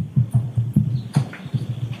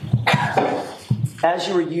 As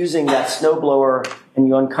you were using that snowblower and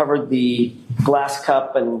you uncovered the glass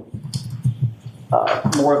cup and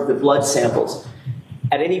more of the blood samples,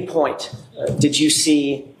 at any point did you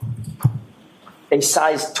see a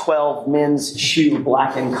size 12 men's shoe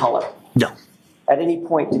black in color? No. At any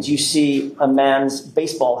point did you see a man's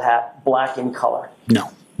baseball hat black in color?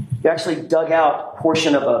 No. You actually dug out a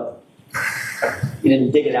portion of you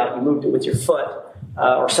didn't dig it out, you moved it with your foot,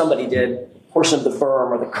 or somebody did, portion of the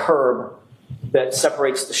berm or the curb that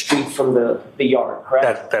separates the street from the yard,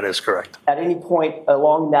 correct? That is correct. At any point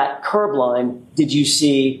along that curb line, did you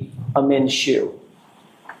see a men's shoe?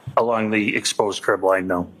 Along the exposed curb line,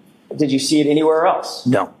 no. Did you see it anywhere else?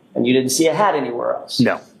 No. And you didn't see a hat anywhere else?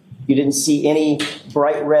 No. You didn't see any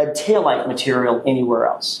bright red taillight material anywhere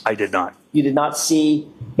else? I did not. You did not see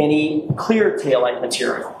any clear taillight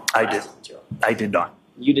material? I did. I did not.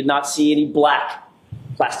 You did not see any black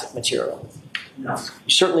plastic material? No.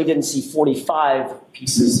 You certainly didn't see 45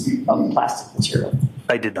 pieces of plastic material?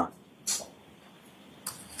 I did not.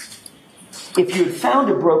 If you had found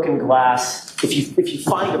a broken glass, if you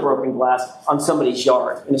find a broken glass on somebody's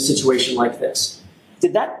yard in a situation like this,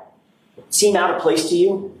 did that seem out of place to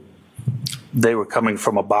you? They were coming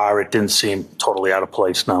from a bar. It didn't seem totally out of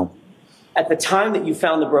place, no. At the time that you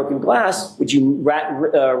found the broken glass, would you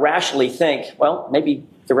rationally think, well, maybe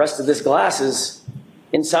the rest of this glass is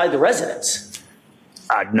inside the residence?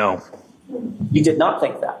 No. You did not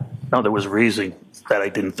think that? No, there was reason that I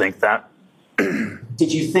didn't think that.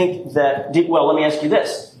 Did you think that, well, let me ask you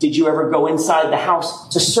this. Did you ever go inside the house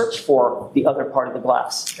to search for the other part of the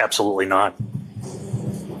glass? Absolutely not.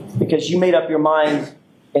 Because you made up your mind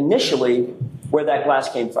initially where that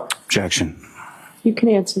glass came from. Objection. You can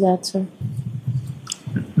answer that, sir.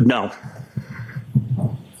 No.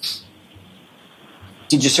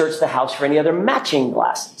 Did you search the house for any other matching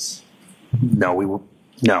glasses? No,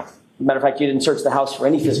 no. Matter of fact, you didn't search the house for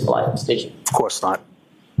any physical items, did you? Of course not.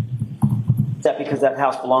 Is that because that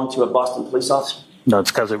house belonged to a Boston police officer? No,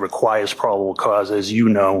 it's because it requires probable cause, as you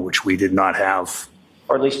know, which we did not have.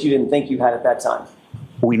 Or at least you didn't think you had at that time?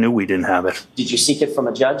 We knew we didn't have it. Did you seek it from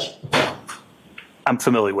a judge? I'm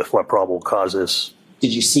familiar with what probable cause is.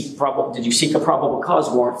 Did you seek a probable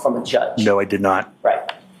cause warrant from a judge? No, I did not.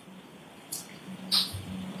 Right.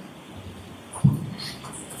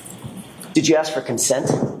 Did you ask for consent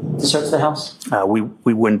to search the house?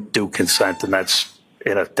 We wouldn't do consent, and that's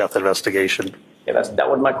in a death investigation. Yeah, that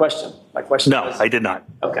wasn't my question. My question No, was, I did not.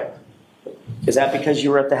 Okay. Is that because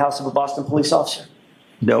you were at the house of a Boston police officer?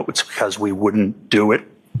 No, it's because we wouldn't do it.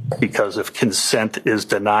 Because if consent is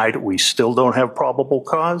denied, we still don't have probable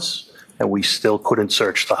cause, and we still couldn't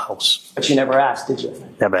search the house. But you never asked, did you?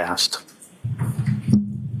 Never asked.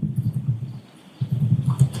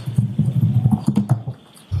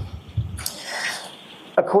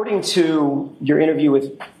 According to your interview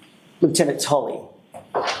with Lieutenant Tully,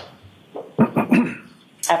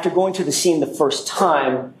 after going to the scene the first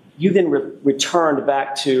time, you then returned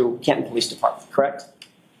back to Canton Police Department, correct?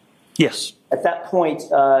 Yes. At that point,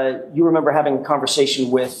 you remember having a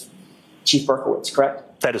conversation with Chief Berkowitz,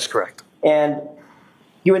 correct? That is correct. And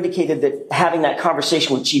you indicated that having that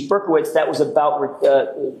conversation with Chief Berkowitz, that was about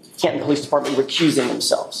Canton Police Department recusing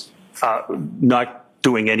themselves. Not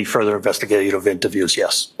doing any further investigative interviews,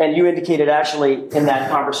 yes. And you indicated actually in that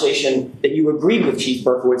conversation that you agreed with Chief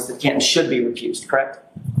Berkowitz that Canton should be recused, correct?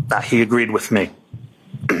 He agreed with me.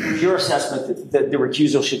 Was your assessment that the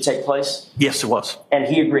recusal should take place? Yes, it was. And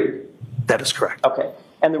he agreed? That is correct. Okay.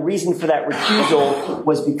 And the reason for that recusal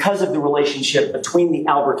was because of the relationship between the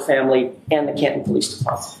Albert family and the Canton Police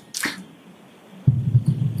Department?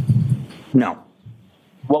 No.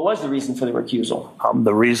 What was the reason for the recusal?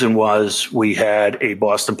 The reason was we had a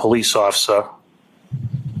Boston police officer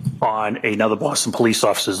on another Boston police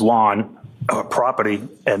officer's lawn or property,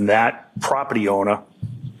 and that property owner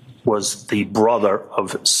was the brother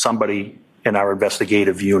of somebody in our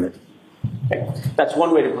investigative unit. Okay. That's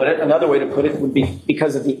one way to put it. Another way to put it would be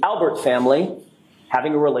because of the Albert family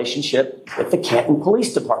having a relationship with the Canton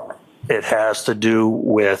Police Department. It has to do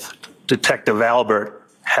with Detective Albert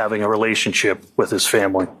having a relationship with his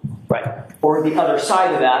family. Right. Or the other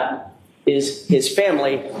side of that is his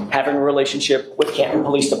family having a relationship with Canton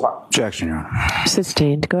Police Department. Objection, Your Honor.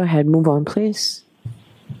 Sustained. Go ahead. Move on, please.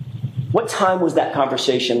 What time was that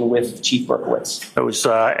conversation with Chief Berkowitz? It was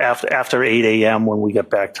after 8 a.m. when we got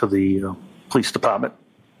back to the police department.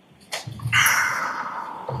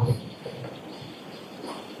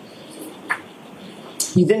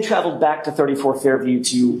 You then traveled back to 34 Fairview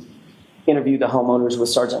to interview the homeowners with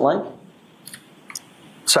Sergeant Lank?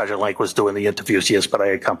 Sergeant Lank was doing the interviews, yes, but I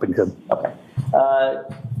accompanied him. Okay.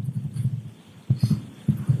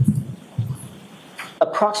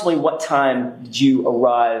 Approximately what time did you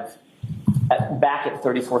arrive back at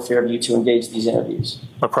 34 Fairview to engage these interviews?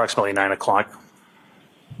 Approximately 9 o'clock.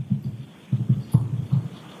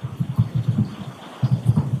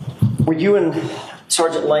 Were you and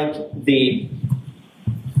Sergeant Lank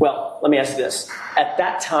well, let me ask you this. At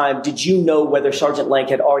that time, did you know whether Sergeant Lank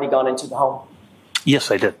had already gone into the home? Yes,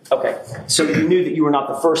 I did. Okay. So you knew that you were not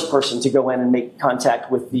the first person to go in and make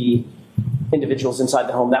contact with the individuals inside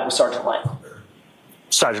the home. That was Sergeant Lank.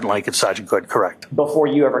 Sergeant Lank and Sergeant Good, correct. Before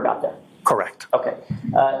you ever got there? Correct. Okay.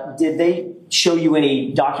 Did they show you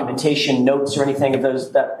any documentation, notes, or anything of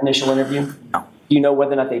that initial interview? No. Do you know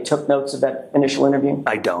whether or not they took notes of that initial interview?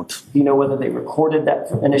 I don't. Do you know whether they recorded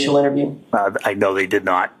that initial interview? I know they did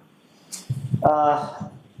not.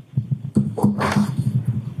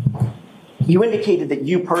 You indicated that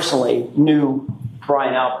you personally knew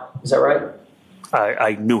Brian Albert. Is that right?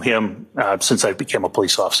 I knew him since I became a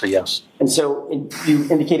police officer, yes. And so you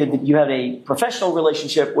indicated that you had a professional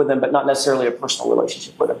relationship with him, but not necessarily a personal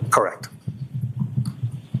relationship with him. Correct.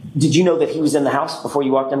 Did you know that he was in the house before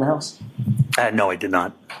you walked in the house? No, I did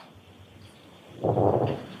not.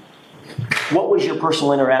 What was your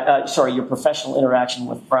your professional interaction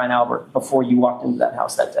with Brian Albert before you walked into that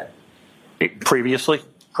house that day? Previously?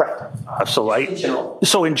 Correct. So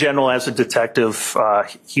in general, as a detective,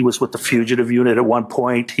 he was with the fugitive unit at one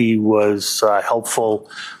point. He was helpful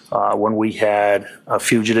when we had a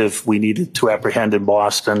fugitive we needed to apprehend in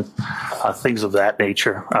Boston, things of that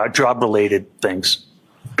nature, job-related things.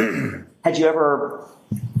 Had you ever,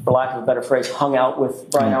 for lack of a better phrase, hung out with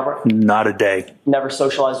Brian Albert? Not a day. Never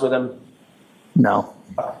socialized with him? No.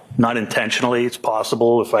 Not intentionally. It's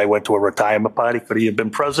possible if I went to a retirement party, could he have been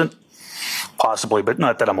present? Possibly, but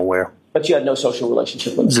not that I'm aware. But you had no social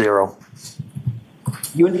relationship with him? Zero.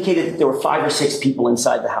 You indicated that there were 5 or 6 people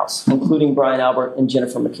inside the house, including Brian Albert and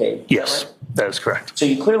Jennifer McCabe. Yes, right? that is correct. So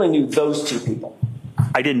you clearly knew those 2 people.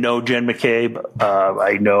 I didn't know Jen McCabe.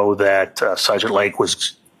 I know that Sergeant Lake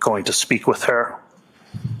was going to speak with her,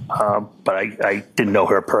 but I didn't know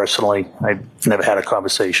her personally. I never had a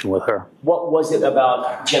conversation with her. What was it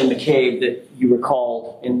about Jen McCabe that you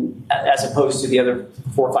recall, as opposed to the other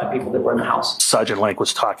 4 or 5 people that were in the house? Sergeant Lake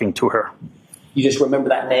was talking to her. You just remember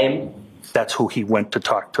that name? That's who he went to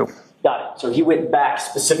talk to. Got it. So he went back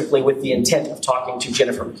specifically with the intent of talking to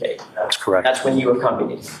Jennifer McCabe. That's correct. That's when you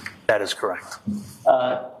accompanied. That is correct.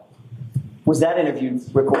 Was that interview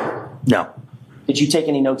recorded? No. Did you take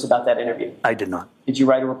any notes about that interview? I did not. Did you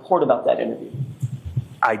write a report about that interview?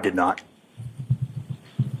 I did not.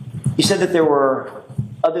 You said that there were,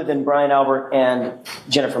 other than Brian Albert and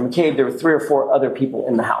Jennifer McCabe, there were 3 or 4 other people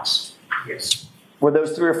in the house. Yes. Were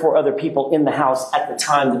those 3 or 4 other people in the house at the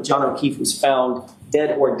time that John O'Keefe was found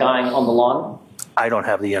dead or dying on the lawn? I don't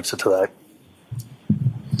have the answer to that.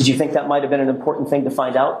 Did you think that might have been an important thing to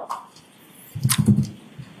find out?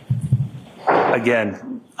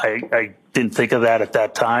 Again, I didn't think of that at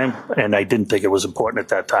that time, and I didn't think it was important at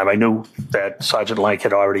that time. I knew that Sergeant Lank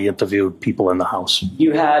had already interviewed people in the house.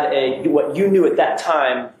 You had what you knew at that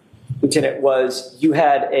time Lieutenant, was you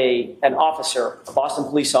had an officer, a Boston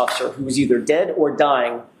police officer, who was either dead or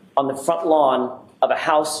dying on the front lawn of a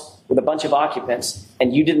house with a bunch of occupants,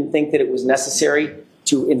 and you didn't think that it was necessary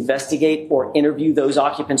to investigate or interview those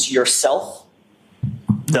occupants yourself?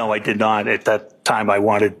 No, I did not. At that time, I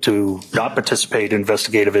wanted to not participate in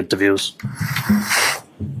investigative interviews.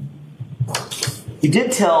 You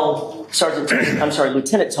did tell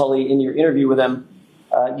Lieutenant Tully in your interview with him,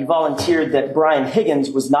 you volunteered that Brian Higgins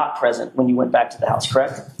was not present when you went back to the house,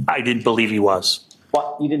 correct? I didn't believe he was.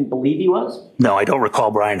 What? You didn't believe he was? No, I don't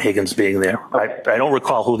recall Brian Higgins being there. Okay. I don't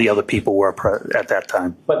recall who the other people were at that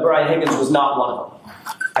time. But Brian Higgins was not one of them?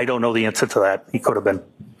 I don't know the answer to that. He could have been.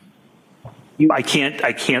 I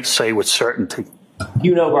can't say with certainty.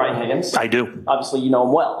 You know Brian Higgins? I do. Obviously, you know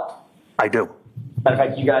him well. I do. Matter of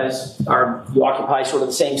fact, you occupy sort of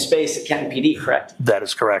the same space at Canton PD, correct? That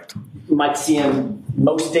is correct. You might see him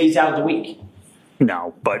most days out of the week.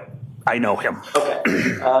 No, but I know him. Okay.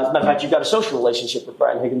 As a matter of fact, you've got a social relationship with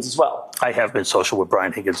Brian Higgins as well. I have been social with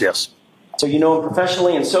Brian Higgins, yes. So you know him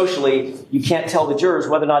professionally and socially. You can't tell the jurors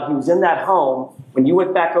whether or not he was in that home when you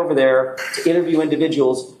went back over there to interview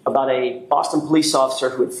individuals about a Boston police officer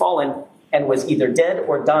who had fallen and was either dead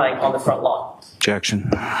or dying on the front lawn. Objection.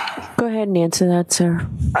 Go ahead and answer that, sir.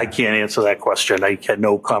 I can't answer that question. I had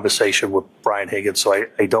no conversation with Brian Higgins, so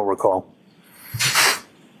I don't recall.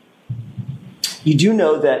 You do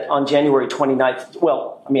know that on January 29th,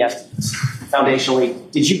 well, let me ask you this. Foundationally,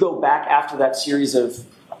 did you go back after that series of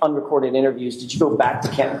unrecorded interviews, did you go back to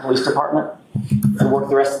Canton Police Department and work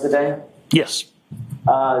the rest of the day? Yes.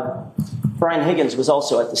 Brian Higgins was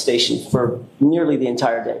also at the station for nearly the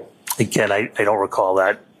entire day. Again, I don't recall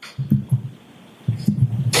that.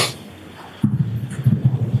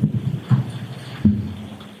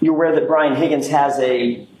 You're aware that Brian Higgins had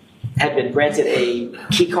been granted a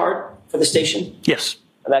key card for the station? Yes.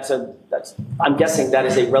 I'm guessing that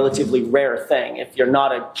is a relatively rare thing if you're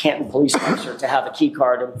not a Canton police officer to have a key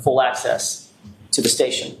card and full access to the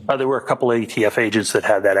station. There were a couple of ATF agents that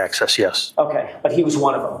had that access, yes. Okay, but he was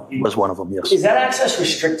one of them. He was one of them, yes. Is that access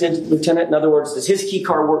restricted, Lieutenant? In other words, does his key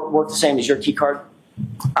card work the same as your key card?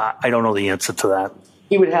 I don't know the answer to that.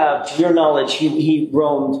 He would have, to your knowledge, he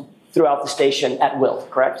roamed throughout the station at will,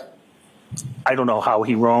 correct? I don't know how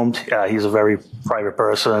he roamed. He's a very private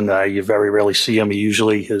person. You very rarely see him.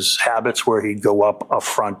 Usually his habits were he'd go up a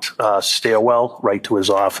front stairwell right to his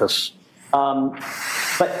office.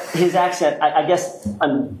 But his access, I guess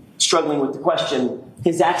I'm struggling with the question,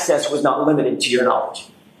 his access was not limited to your knowledge.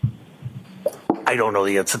 I don't know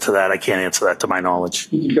the answer to that. I can't answer that to my knowledge.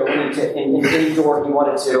 He could go into any door he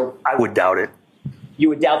wanted to. I would doubt it. You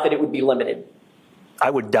would doubt that it would be limited? I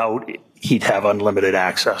would doubt he'd have unlimited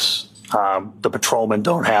access. The patrolmen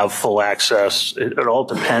don't have full access. It all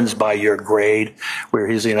depends by your grade. Where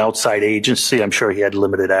he's an outside agency, I'm sure he had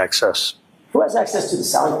limited access. Who has access to the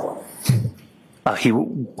sally point?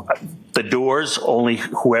 The doors, only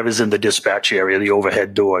whoever's in the dispatch area, the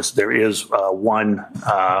overhead doors. There is one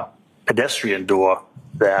pedestrian door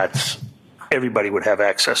that everybody would have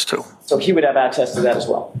access to. So he would have access to that as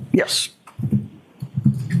well? Yes.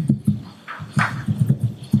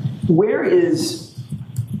 Where is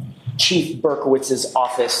Chief Berkowitz's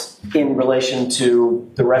office in relation to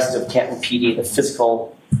the rest of Canton PD, the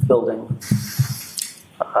physical building?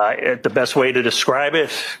 The best way to describe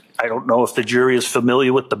it, I don't know if the jury is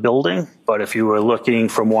familiar with the building, but if you were looking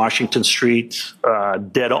from Washington Street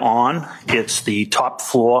dead on, it's the top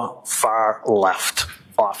floor, far left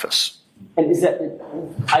office. And is that,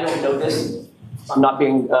 I don't know this, I'm not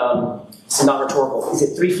being, it's not rhetorical. Is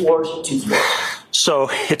it 3 floors or 2 floors? So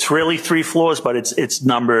it's really 3 floors, but it's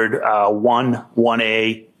numbered 1,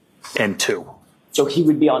 1A, and 2. So he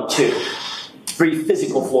would be on 2, 3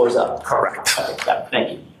 physical floors up. Correct. Okay, got it.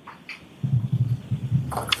 Thank you.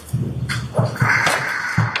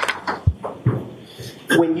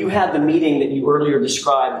 When you had the meeting that you earlier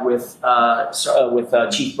described with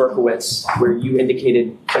Chief Berkowitz, where you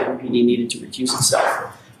indicated Canton PD needed to recuse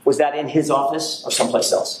itself, was that in his office or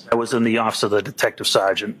someplace else? I was in the office of the detective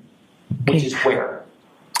sergeant. Which is where?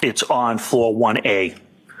 It's on floor 1A.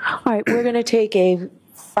 All right, we're going to take a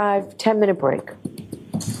 5-10 minute break.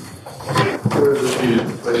 Where is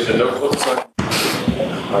the place your notebooks are?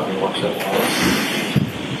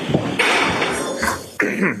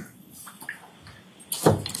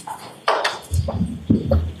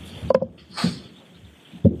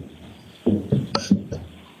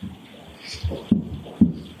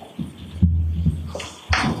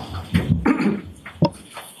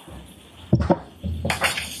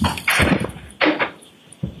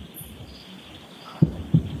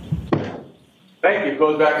 Thank you.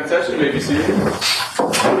 Goes back in session. You may be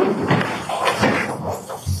seated.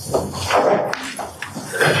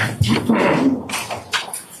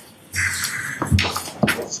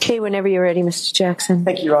 Okay, whenever you're ready, Mr. Jackson.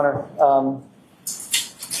 Thank you, Your Honor.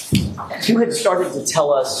 You had started to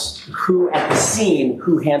tell us who at the scene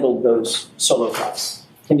who handled those solo cups.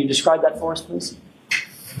 Can you describe that for us, please?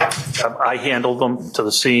 I handled them to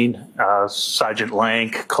the scene. Sergeant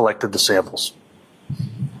Lank collected the samples.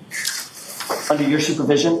 Under your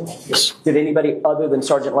supervision? Yes. Did anybody other than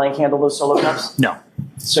Sergeant Lank handle those solo cups? No.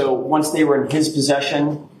 So once they were in his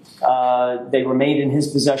possession, they remained in his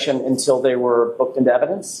possession until they were booked into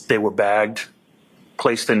evidence? They were bagged,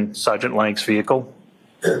 placed in Sergeant Lank's vehicle.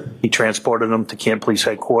 He transported them to Camp Police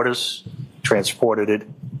Headquarters, transported it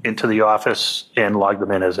into the office, and logged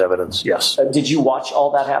them in as evidence, yes. Did you watch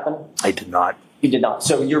all that happen? I did not. You did not.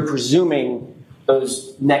 So you're presuming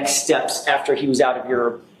those next steps after he was out of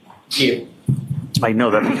your view? I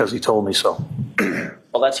know that because he told me so.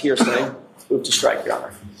 Well, that's hearsay. Move to strike, Your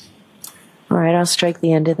Honor. All right, I'll strike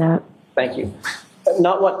the end of that. Thank you.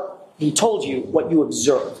 Not what he told you, what you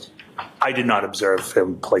observed. I did not observe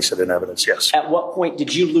him place it in evidence, yes. At what point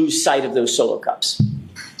did you lose sight of those solo cups?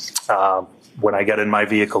 When I got in my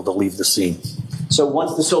vehicle to leave the scene. So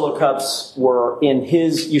once the solo cups were in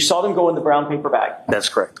his, you saw them go in the brown paper bag. That's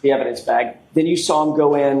correct. The evidence bag. Then you saw them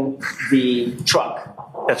go in the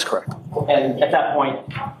truck. That's correct. And at that point,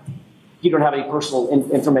 you don't have any personal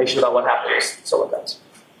information about what happened to those solo cups.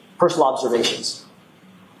 Personal observations.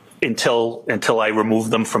 Until I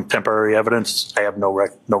removed them from temporary evidence, I have no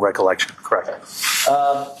recollection. Correct.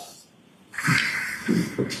 I'm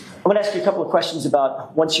going to ask you a couple of questions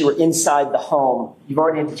about once you were inside the home. You've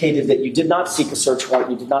already indicated that you did not seek a search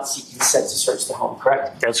warrant. You did not seek consent to search the home,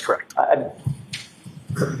 correct? That's correct.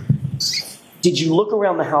 Did you look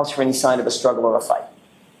around the house for any sign of a struggle or a fight?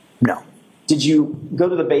 No. Did you go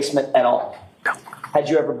to the basement at all? No. Had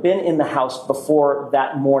you ever been in the house before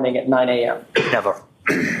that morning at 9 a.m.? Never.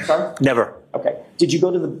 Sorry? Never. Okay. Did you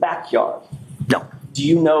go to the backyard? No.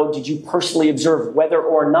 Did you personally observe whether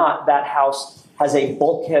or not that house has a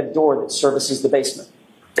bulkhead door that services the basement?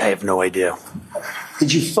 I have no idea.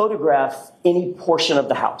 Did you photograph any portion of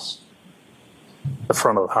the house? The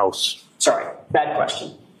front of the house. Sorry, bad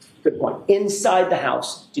question. Good point. Inside the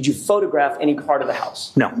house, did you photograph any part of the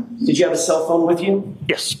house? No. Did you have a cell phone with you?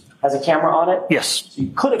 Yes. Has a camera on it? Yes. So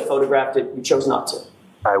you could have photographed it, you chose not to.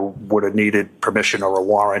 I would have needed permission or a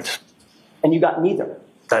warrant. And you got neither.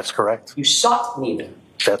 That's correct. You sought neither.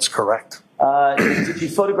 That's correct. Did you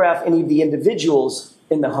photograph any of the individuals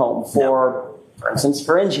in the home for instance,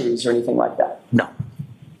 for injuries or anything like that? No.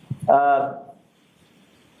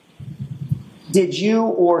 Did you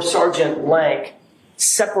or Sergeant Lank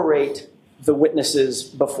separate the witnesses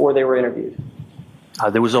before they were interviewed?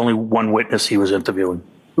 There was only one witness he was interviewing.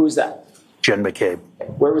 Who was that? Jen McCabe.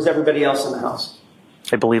 Where was everybody else in the house?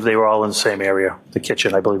 I believe they were all in the same area. The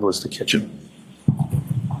kitchen, I believe it was the kitchen.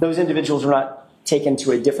 Those individuals were not taken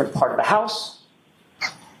to a different part of the house?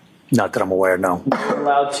 Not that I'm aware, no. You were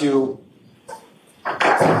allowed to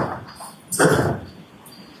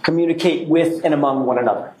communicate with and among one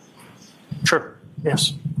another? Sure,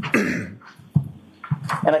 yes.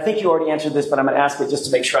 And I think you already answered this, but I'm going to ask it just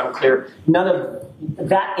to make sure I'm clear. None of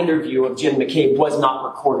that interview of Jen McCabe was not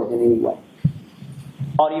recorded in any way?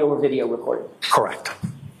 Audio or video recorded? Correct.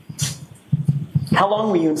 How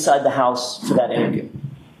long were you inside the house for that interview?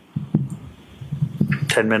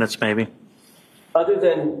 10 minutes, maybe. Other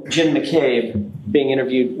than Jen McCabe being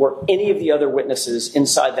interviewed, were any of the other witnesses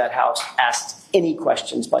inside that house asked any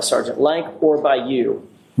questions by Sergeant Lank or by you?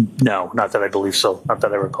 No, not that I believe so. Not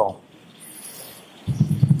that I recall.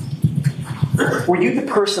 Were you the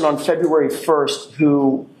person on February 1st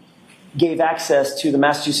who gave access to the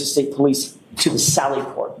Massachusetts State Police to the Sally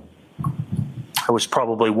Port? I was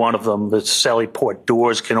probably one of them. The Sally Port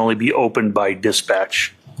doors can only be opened by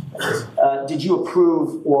dispatch. Did you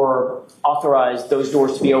approve or authorize those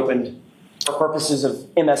doors to be opened for purposes of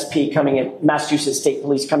MSP coming in, Massachusetts State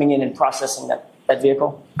Police coming in and processing that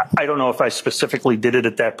vehicle? I don't know if I specifically did it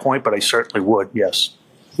at that point, but I certainly would, yes.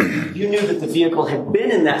 You knew that the vehicle had been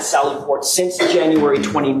in that Sally Port since January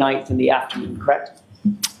 29th in the afternoon, correct?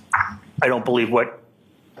 I don't believe what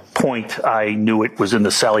point I knew it was in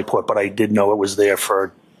the Sally Port, but I did know it was there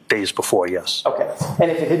for days before, yes. Okay. And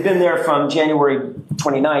if it had been there from January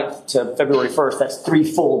 29th to February 1st, that's 3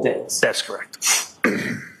 full days. That's correct.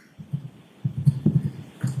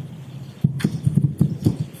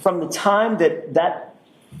 From the time that that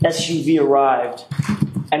SUV arrived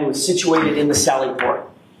and was situated in the Sally Port,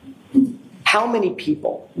 how many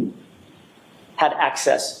people had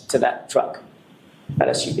access to that truck, that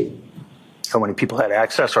SUV? How many people had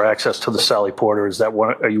access or access to the Sally Port, or is that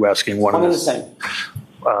one? Are you asking one I'm of the same.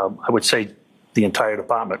 I would say the entire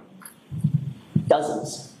department.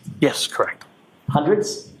 Dozens. Yes, correct.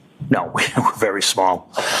 Hundreds? No, we're very small.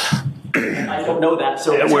 I don't know that.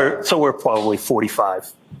 So We're probably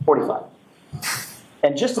 45. 45.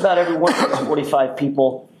 And just about every one of those 45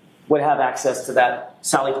 people would have access to that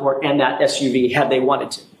Sally Port and that SUV had they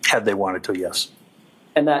wanted to. Had they wanted to, yes.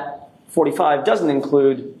 And that 45 doesn't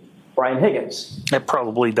include Brian Higgins. It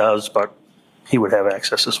probably does, but he would have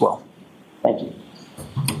access as well. Thank you.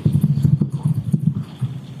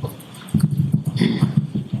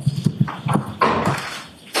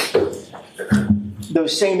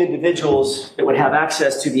 Those same individuals that would have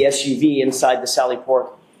access to the SUV inside the Sally Port,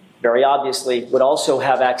 very obviously, would also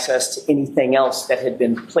have access to anything else that had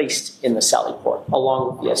been placed in the Sally Port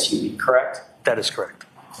along with the SUV, correct? That is correct.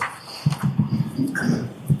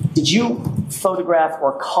 Did you photograph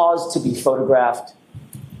or cause to be photographed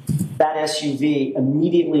that SUV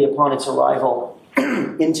immediately upon its arrival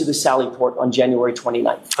into the Sally Port on January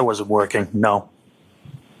 29th? I wasn't working, no.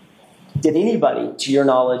 Did anybody, to your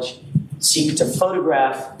knowledge, seek to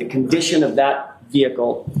photograph the condition of that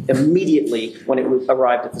vehicle immediately when it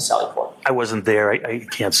arrived at the Sally Port? I wasn't there, I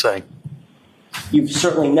can't say. You've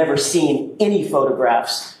certainly never seen any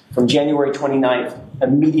photographs from January 29th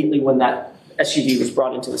immediately when that SUV was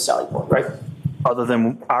brought into the Sally Port, right? Other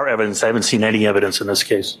than our evidence, I haven't seen any evidence in this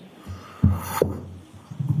case.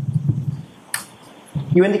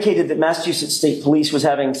 You indicated that Massachusetts State Police was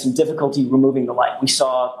having some difficulty removing the light. We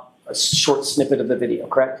saw a short snippet of the video,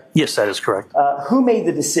 correct? Yes, that is correct. Who made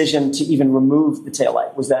the decision to even remove the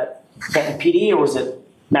taillight? Was that Canton PD or was it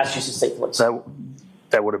Massachusetts State Police?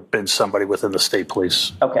 That would have been somebody within the state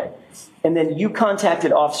police. Okay. And then you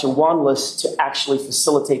contacted Officer Wanless to actually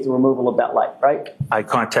facilitate the removal of that light, right? I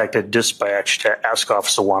contacted dispatch to ask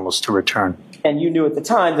Officer Wanless to return. And you knew at the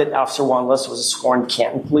time that Officer Wanless was a sworn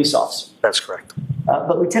Canton police officer. That's correct.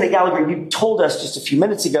 But Lieutenant Gallagher, you told us just a few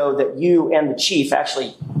minutes ago that you and the chief,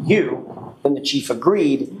 actually you and the chief,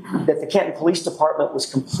 agreed that the Canton Police Department was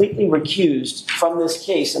completely recused from this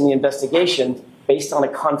case and the investigation based on a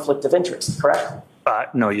conflict of interest, correct?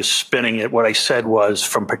 No, you're spinning it. What I said was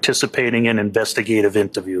from participating in investigative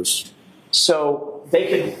interviews. So they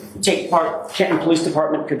could take part, Canton Police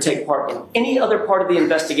Department could take part in any other part of the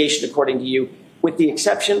investigation, according to you, with the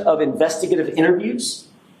exception of investigative interviews?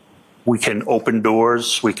 We can open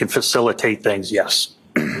doors. We can facilitate things, yes.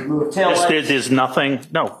 Remove taillights? There's nothing,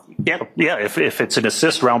 no. Yeah, if it's an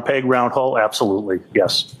assist, round peg, round hole, absolutely,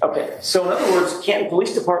 yes. Okay, so in other words, Canton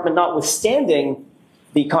Police Department, notwithstanding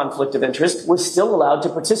the conflict of interest, was still allowed to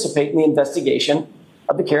participate in the investigation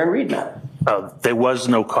of the Karen Reed matter. There was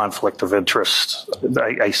no conflict of interest.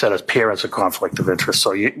 I said as parents a conflict of interest,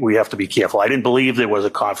 so we have to be careful. I didn't believe there was a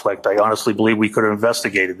conflict. I honestly believe we could have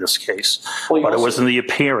investigated this case, but it wasn't the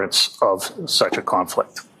appearance of such a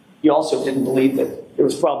conflict. You also didn't believe that there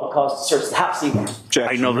was probable cause to search the house either.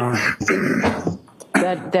 I know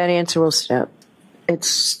that. That answer will stand.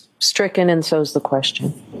 It's stricken, and so is the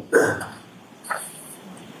question.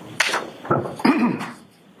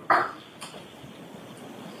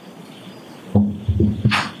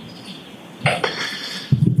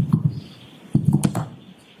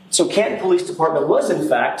 So Canton Police Department was, in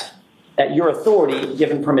fact, at your authority,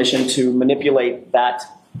 given permission to manipulate that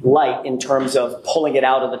light in terms of pulling it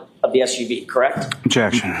out of the SUV, correct?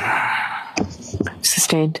 Objection.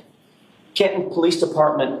 Sustained. Canton Police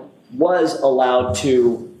Department was allowed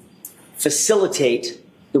to facilitate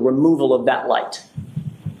the removal of that light.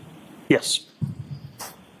 Yes.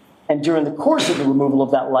 And during the course of the removal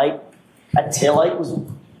of that light, that taillight was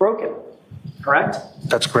broken, correct?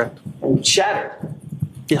 That's correct. And shattered.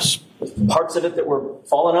 Yes. With parts of it that were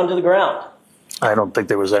falling onto the ground. I don't think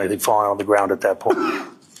there was anything falling on the ground at that point.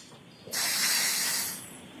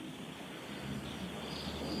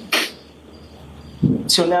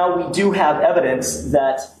 So now we do have evidence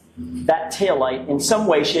that that taillight, in some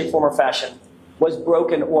way, shape, form, or fashion, was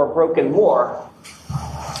broken or broken more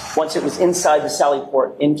once it was inside the Sally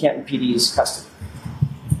Port in Canton PD's custody.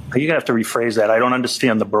 You're going to have to rephrase that. I don't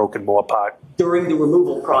understand the broken more part. During the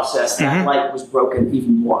removal process, that light was broken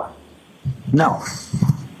even more. No.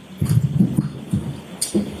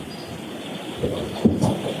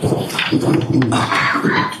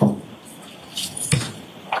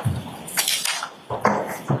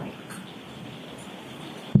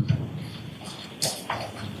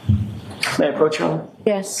 May I approach you on that?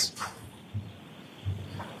 Yes.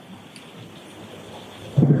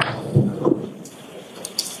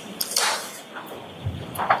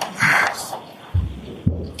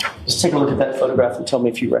 Just take a look at that photograph and tell me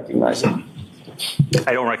if you recognize it.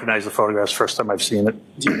 I don't recognize the photographs. First time I've seen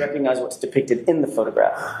it. Do you recognize what's depicted in the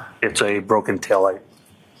photograph? It's a broken taillight.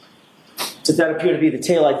 Does that appear to be the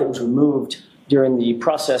taillight that was removed during the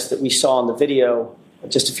process that we saw in the video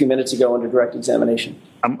just a few minutes ago under direct examination?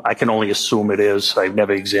 I can only assume it is. I've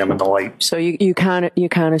never examined the light. So you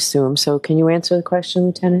can't assume. So can you answer the question,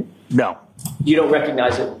 Lieutenant? No. You don't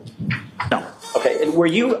recognize it? No. Okay. And were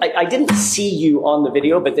you, I didn't see you on the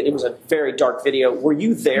video, but it was a very dark video. Were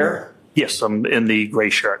you there? Yes, I'm in the gray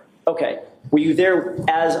shirt. Okay. Were you there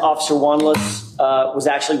as Officer Wanless was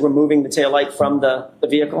actually removing the taillight from the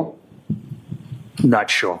vehicle?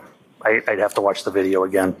 Not sure. I'd have to watch the video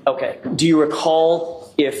again. Okay. Do you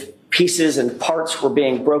recall if pieces and parts were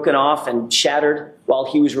being broken off and shattered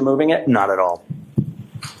while he was removing it? Not at all.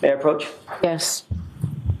 May I approach? Yes.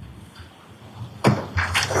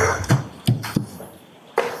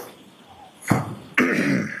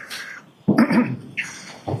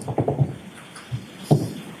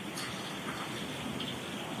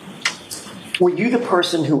 Were you the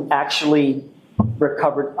person who actually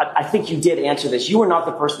recovered? I think you did answer this. You were not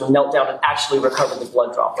the person who knelt down and actually recovered the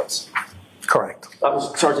blood droplets. Correct. That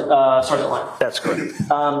was Sergeant Lang. That's correct.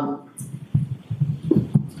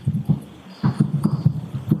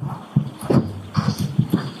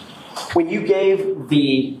 When you gave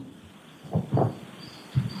the,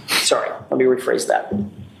 sorry, let me rephrase that.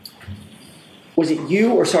 Was it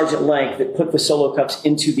you or Sergeant Lang that put the solo cups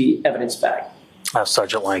into the evidence bag?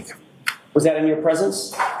 Sergeant Lang. Was that in your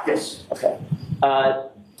presence? Yes. Okay.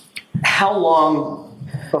 How long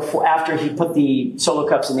before, after he put the solo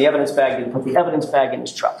cups in the evidence bag, did he put the evidence bag in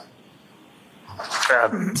his truck?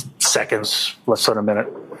 Seconds, less than a minute.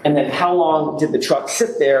 And then how long did the truck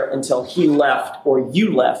sit there until he left or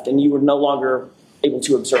you left and you were no longer able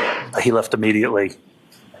to observe it? He left immediately.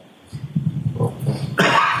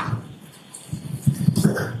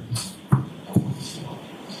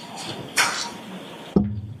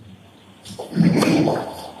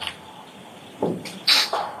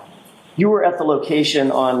 You were at the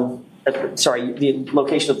location on, the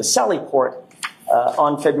location of the Sally Port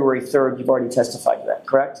on February 3rd. You've already testified to that,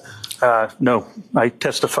 correct? No, I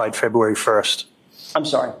testified February 1st. I'm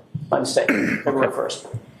sorry, my mistake, February 1st.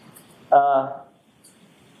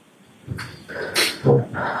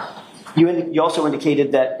 You also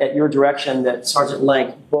indicated that at your direction that Sergeant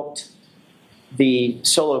Lang booked the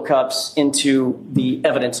solo cups into the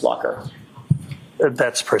evidence locker.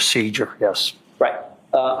 That's procedure, yes. Right.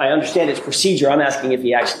 I understand it's procedure. I'm asking if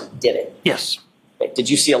he actually did it. Yes. Okay. Did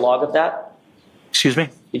you see a log of that? Excuse me?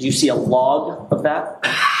 Did you see a log of that?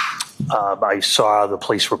 I saw the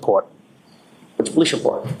police report. Which police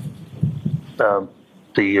report?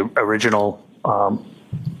 The original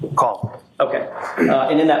call. Okay.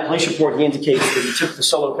 And in that police report, he indicates that he took the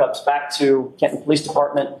solo cups back to Kenton Police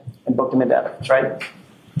Department and booked them into evidence, right?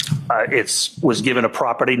 It was given a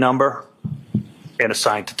property number and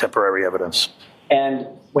assigned to temporary evidence. And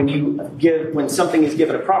when something is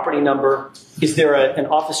given a property number, is there an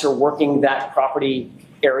officer working that property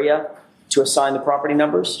area to assign the property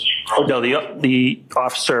numbers? No, the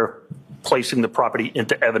officer placing the property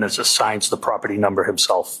into evidence assigns the property number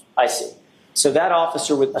himself. I see. So that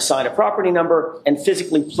officer would assign a property number and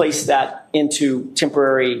physically place that into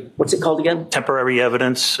temporary, what's it called again? Temporary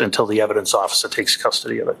evidence until the evidence officer takes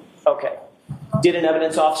custody of it. Okay. Did an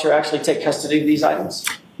evidence officer actually take custody of these items?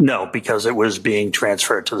 No, because it was being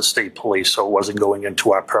transferred to the state police, so it wasn't going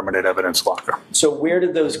into our permanent evidence locker. So where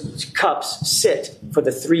did those cups sit for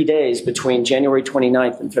the 3 days between January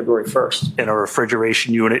 29th and February 1st? In a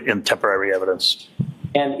refrigeration unit in temporary evidence.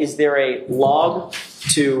 And is there a log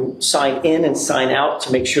to sign in and sign out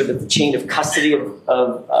to make sure that the chain of custody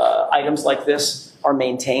of items like this are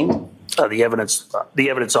maintained? The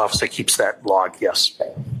evidence officer keeps that log, yes.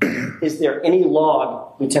 Okay. Is there any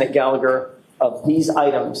log, Lieutenant Gallagher, of these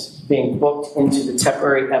items being booked into the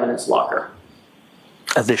temporary evidence locker?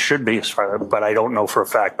 There should be, but I don't know for a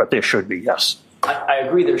fact, but there should be, yes. I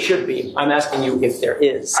agree there should be. I'm asking you if there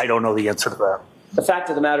is. I don't know the answer to that. The fact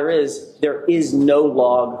of the matter is there is no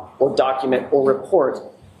log or document or report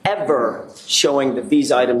ever showing that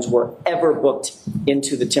these items were ever booked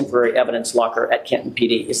into the temporary evidence locker at Kenton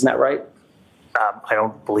PD. Isn't that right? I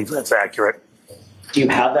don't believe that's accurate. Do you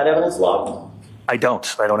have that evidence log? I don't.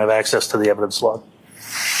 I don't have access to the evidence log.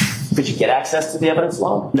 Could you get access to the evidence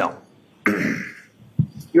log? No.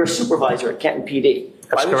 You're a supervisor at Kenton PD.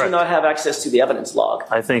 Why would you not have access to the evidence log?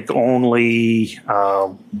 I think only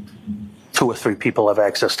 2 or 3 people have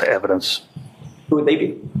access to evidence. Who would they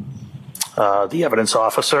be? The evidence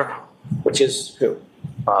officer. Which is who?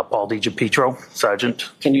 Paul DiGiapietro, Sergeant.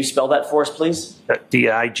 Can you spell that for us, please?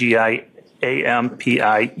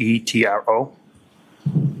 DIGIAMPIETRO.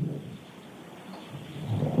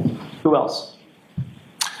 Who else?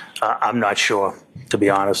 I'm not sure, to be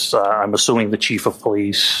honest. I'm assuming the chief of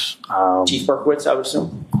police. Chief Berkowitz, I would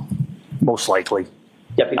assume. Most likely.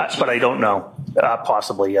 Deputy Chief? But I don't know.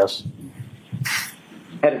 Possibly, yes.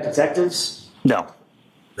 Head of detectives? No.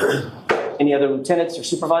 Any other lieutenants or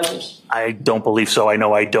supervisors? I don't believe so. I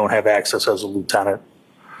know I don't have access as a lieutenant.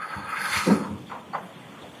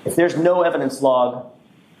 If there's no evidence log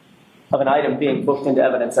of an item being booked into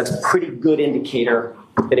evidence, that's a pretty good indicator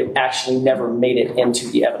that it actually never made it into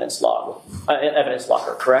the evidence log, evidence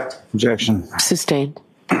locker, correct? Objection. Sustained.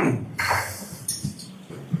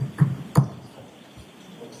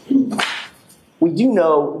 We do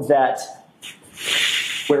know that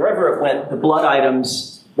wherever it went, the blood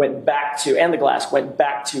items went back to, and the glass went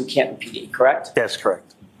back to Canton PD, correct? That's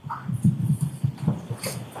correct.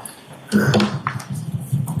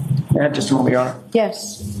 Just a moment, Your Honor.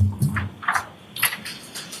 Yes.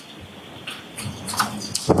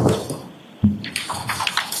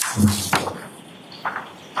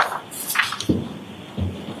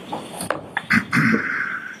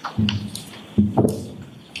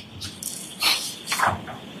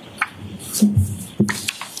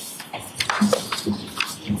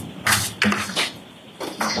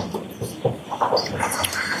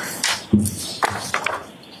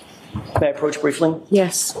 May I approach briefly?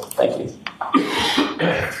 Yes. Thank you.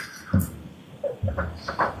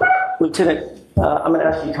 Lieutenant, I'm going to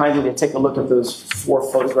ask you kindly to take a look at those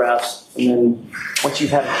 4 photographs, and then once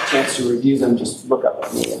you've had a chance to review them, just look up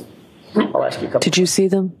at me, and I'll ask you a couple. Did you see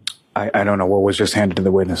them? I don't know what was just handed to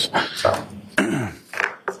the witness.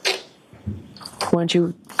 Why don't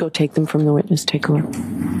you go take them from the witness? Take a look.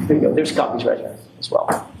 There you go. There's copies right here as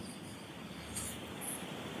well.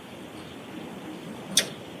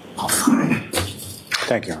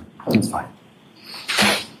 Thank you. That's fine.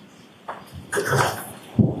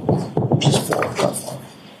 Just 4.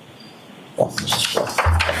 Just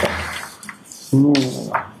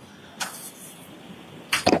 4.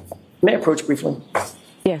 May I approach briefly?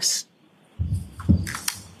 Yes.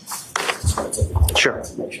 Sure.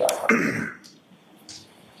 Make sure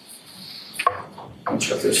I'm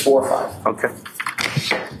sure if there's 4 or 5. Okay.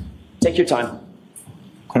 Take your time.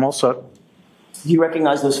 I'm all set. Do you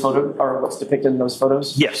recognize those photos, or what's depicted in those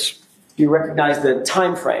photos? Yes. Do you recognize the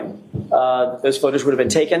time frame that those photos would have been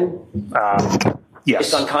taken? Yes.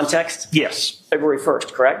 Based on context? Yes. February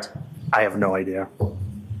 1st, correct? I have no idea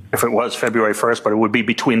if it was February 1st, but it would be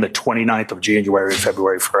between the 29th of January and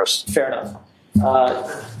February 1st. Fair enough.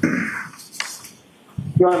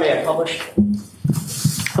 Your Honor, may I publish?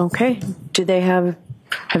 Okay. Do they have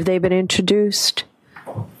they been introduced?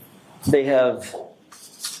 They have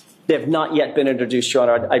not yet been introduced, Your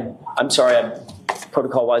Honor. I'm sorry,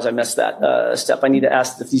 protocol-wise, I missed that step. I need to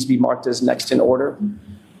ask that these be marked as next in order.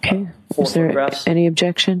 Okay. 4 Is there photographs. any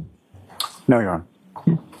objection? No, Your Honor.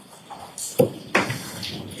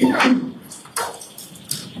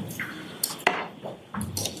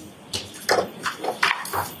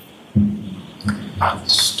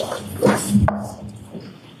 Start with.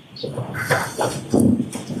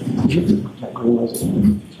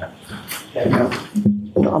 There we go.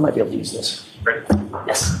 No, I might be able to use this. Ready?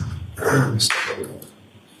 Yes.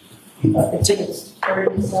 Take it.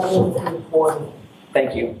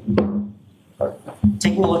 Thank you.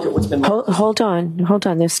 Taking a look at what's been. Hold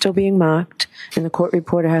on. They're still being marked, and the court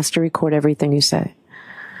reporter has to record everything you say.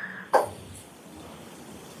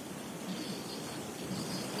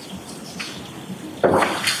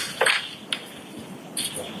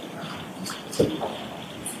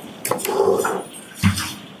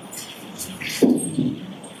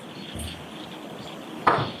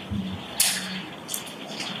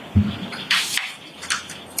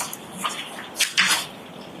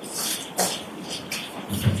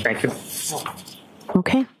 Thank you.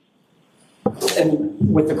 Okay.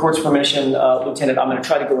 And with the court's permission, Lieutenant, I'm going to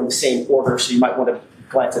try to go in the same order, so you might want to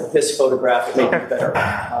glance at this photograph. It may be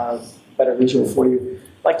better visual for you.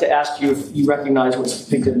 I'd like to ask you if you recognize what's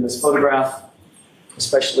depicted in this photograph,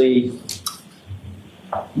 especially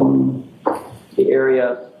the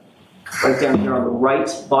area right down here on the right,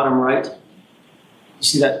 bottom right. You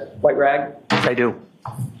see that white rag? I do.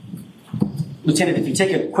 Lieutenant, if you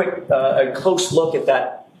take a close look at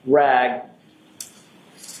that rag,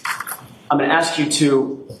 I'm going to ask you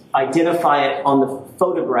to identify it on the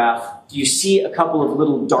photograph. Do you see a couple of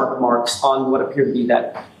little dark marks on what appear to be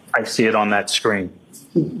that? I see it on that screen.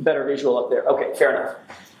 Better visual up there. Okay, fair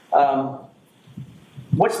enough.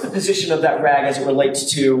 What's the position of that rag as it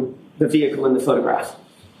relates to the vehicle in the photograph?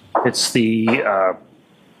 It's the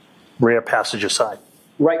rear passenger side.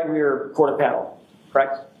 Right rear quarter panel,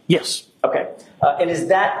 correct? Yes, Okay. And is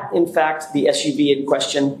that, in fact, the SUV in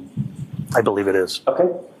question? I believe it is. Okay.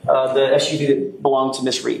 The SUV that belonged to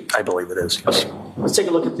Miss Reed? I believe it is. Yes. Okay. Let's take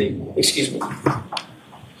a look at the, excuse me.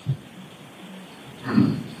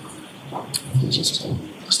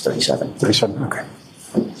 It's 37. 37, okay.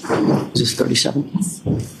 Is this 37?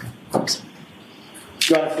 Yes.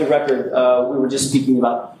 Your Honor, for the record, we were just speaking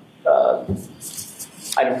about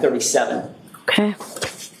item 37. Okay.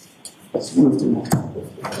 Let's move to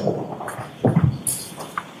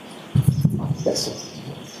yes.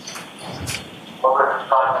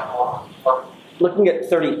 Looking at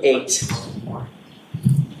 38,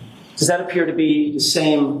 does that appear to be the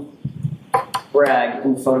same rag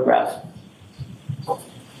in the photograph?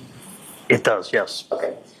 It does, yes.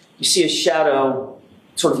 Okay. You see a shadow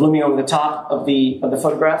sort of looming over the top of the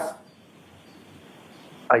photograph?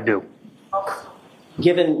 I do.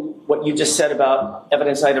 Given what you just said about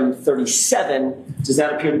evidence item 37, does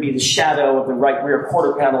that appear to be the shadow of the right rear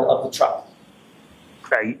quarter panel of the truck?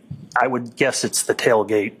 I would guess it's the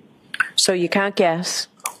tailgate. So you can't guess.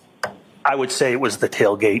 I would say it was the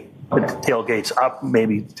tailgate. The tailgate's up,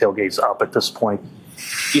 maybe the tailgate's up at this point.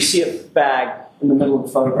 You see a bag in the middle of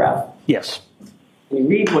the photograph. Yes. Can you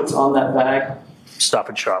read what's on that bag? Stop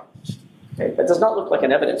and Shop. Okay, that does not look like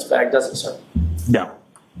an evidence bag, does it, sir? No.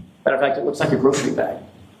 Matter of fact, it looks like a grocery bag.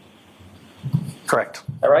 Correct.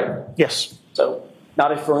 All right? Yes. So,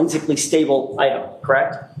 not a forensically stable item,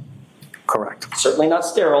 correct? Correct. Certainly not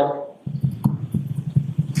sterile.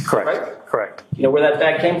 Correct. Right? Correct. You know where that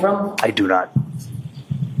bag came from? I do not.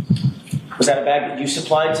 Was that a bag that you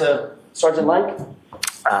supplied to Sergeant Lank?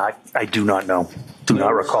 I do not know. Do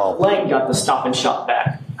not recall. Lank got the Stop and Shop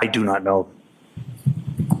bag. I do not know.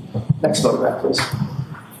 Next photograph, please.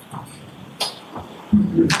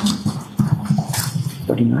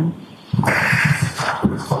 39.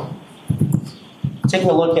 Taking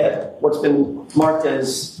a look at what's been marked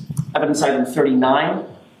as evidence item 39,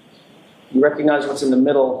 you recognize what's in the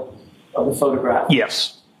middle of the photograph.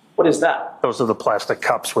 Yes. What is that? Those are the plastic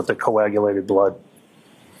cups with the coagulated blood.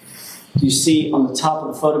 Do you see on the top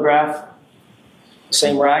of the photograph the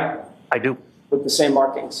same rag I do. with the same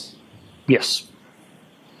markings? Yes.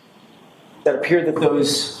 That appear that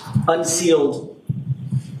those unsealed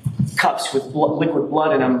cups with liquid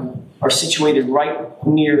blood in them are situated right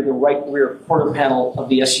near the right rear quarter panel of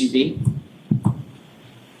the SUV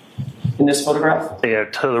in this photograph? They are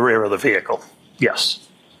to the rear of the vehicle. Yes.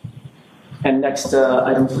 And next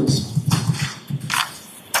item, please.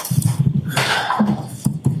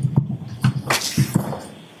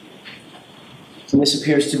 And this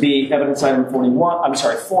appears to be evidence item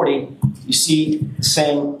 40. You see the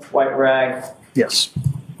same white rag, Yes.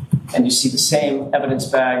 and you see the same evidence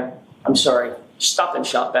bag, Stop and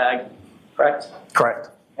Shop bag, correct? Correct.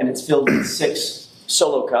 And it's filled with 6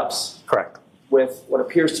 solo cups Correct. with what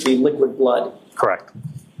appears to be liquid blood. Correct.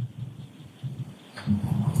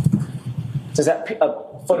 Does that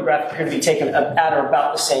photograph appear to be taken at or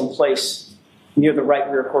about the same place near the right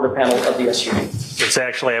rear quarter panel of the SUV? It's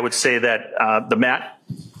actually, I would say that the mat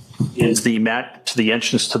is the mat to the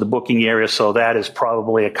entrance to the booking area, so that is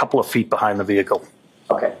probably a couple of feet behind the vehicle.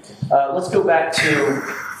 Okay. Let's go back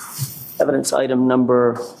to evidence item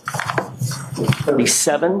number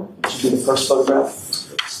 37, which would be the first photograph.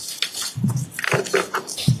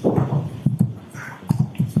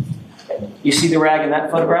 Okay. You see the rag in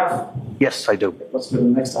that photograph? Yes, I do. Let's go to the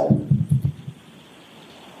next item.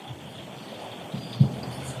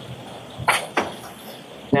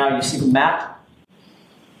 Now you see the mat,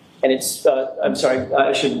 and it's,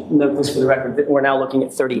 I should note this for the record, that we're now looking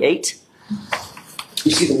at 38.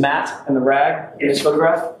 You see the mat and the rag in this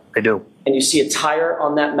photograph? I do. And you see a tire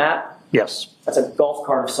on that mat? Yes. That's a golf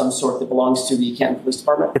cart of some sort that belongs to the Canton Police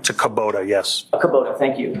Department? It's a Kubota, yes. A Kubota,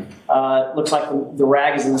 thank you. Looks like the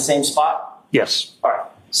rag is in the same spot? Yes. All right.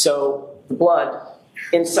 So the blood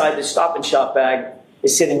inside the Stop and Shop bag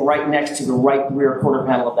is sitting right next to the right rear quarter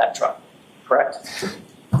panel of that truck, correct?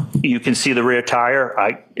 You can see the rear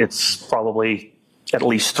tire. It's probably at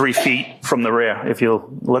least 3 feet from the rear. If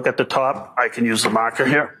you look at the top, I can use the marker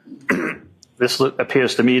here. This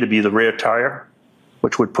appears to me to be the rear tire,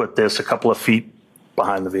 which would put this a couple of feet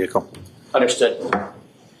behind the vehicle. Understood. Okay,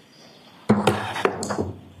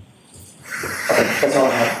 that's all I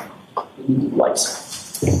have. Lights.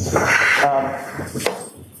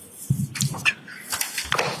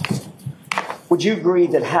 Would you agree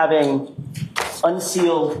that having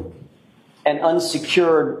unsealed and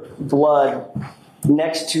unsecured blood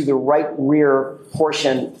next to the right rear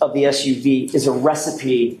portion of the SUV is a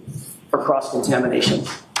recipe for cross-contamination?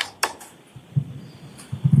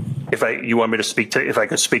 You want me to speak to, if I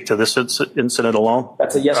could speak to this incident alone?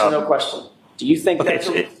 That's a yes or no question. Do you think Okay, that's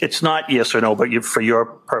it's not yes or no, but for your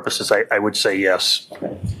purposes, I would say yes.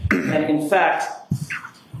 Okay. And in fact,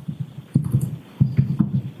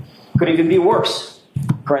 could even be worse,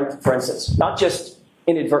 for instance, not just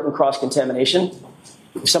inadvertent cross-contamination.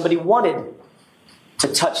 If somebody wanted to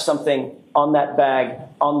touch something on that bag,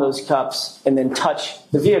 on those cups, and then touch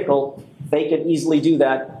the vehicle, they could easily do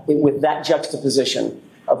that with that juxtaposition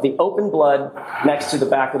of the open blood next to the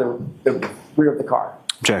back of the rear of the car.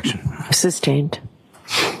 Objection. Sustained.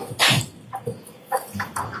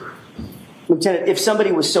 Lieutenant, if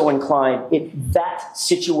somebody was so inclined, that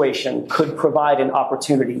situation could provide an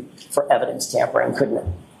opportunity for evidence tampering, couldn't it?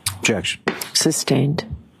 Objection. Sustained.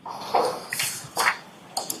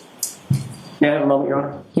 May I have a moment, Your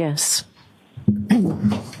Honor? Yes. I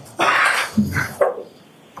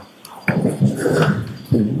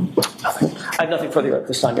have nothing further at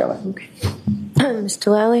this time, Your Honor. Okay.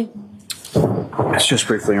 Mr. Lally? Yes, just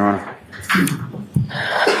briefly, Your Honor.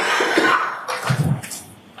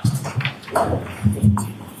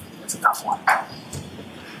 It's a tough one.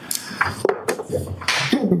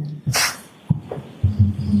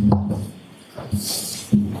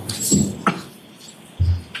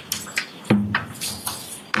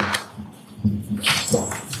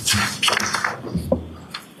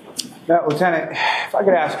 Now, Lieutenant, if I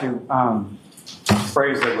could ask you, a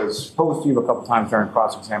phrase that was posed to you a couple times during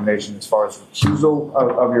cross-examination as far as recusal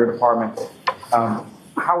of your department,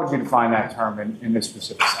 how would you define that term in this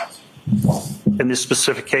specific sense? In this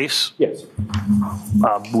specific case, Yes.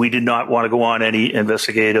 we did not want to go on any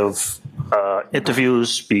investigative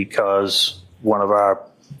interviews because one of our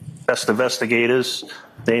best investigators,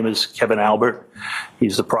 name is Kevin Albert.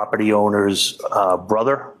 He's the property owner's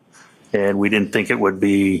brother, and we didn't think it would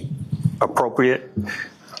be appropriate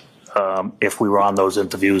if we were on those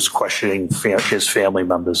interviews questioning his family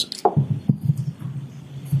members.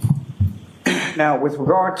 Now, with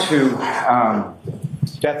regard to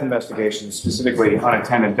death investigations, specifically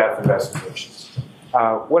unattended death investigations,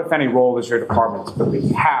 what, if any, role does your department typically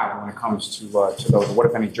have when it comes to those? What,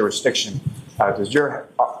 if any, jurisdiction does your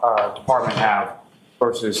department have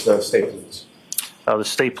versus the state police? The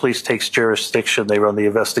state police takes jurisdiction. They run the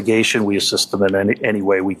investigation. We assist them in any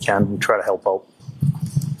way we can. We try to help out.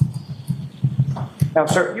 Now,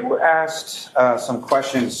 sir, you were asked some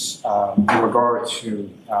questions in regard to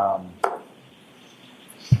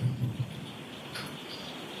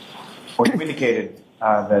or you indicated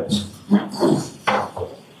that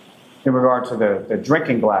in regard to the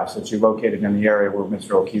drinking glass that you located in the area where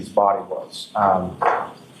Mr. O'Keefe's body was,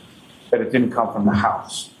 that it didn't come from the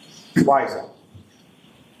house. Why is that?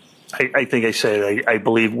 I think I said I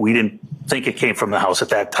believe we didn't think it came from the house at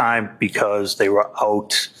that time because they were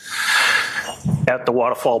out at the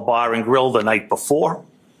Waterfall Bar and Grill the night before.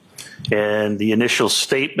 And the initial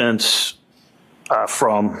statements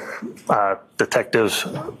from Detectives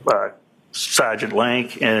Sergeant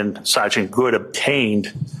Lank and Sergeant Good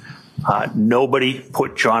obtained, nobody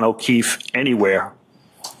put John O'Keefe anywhere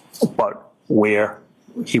but where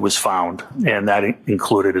he was found, and that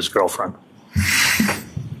included his girlfriend.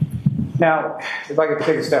 Now, if I could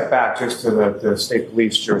take a step back just to the state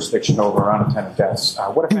police jurisdiction over unattended deaths,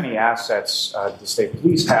 what, if any, assets does the state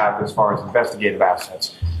police have as far as investigative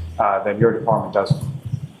assets that your department doesn't?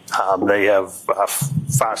 They have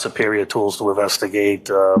far superior tools to investigate.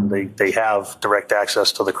 They have direct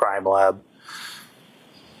access to the crime lab.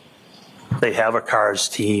 They have a CARS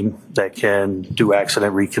team that can do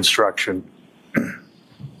accident reconstruction.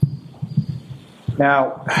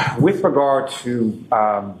 Now, with regard to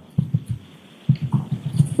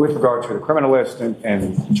the criminalist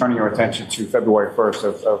and turning your attention to February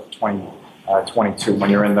 1st of 2022 when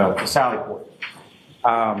you're in the Sally Port,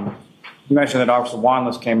 you mentioned that Officer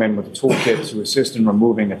Wanless came in with a toolkit to assist in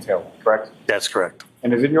removing a tail, correct? That's correct.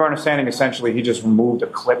 And is it your understanding essentially he just removed a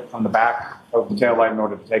clip from the back of the taillight in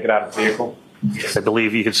order to take it out of the vehicle? Yes, I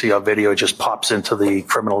believe you can see on video it just pops into the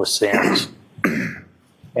criminalist's hands.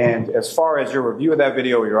 And as far as your review of that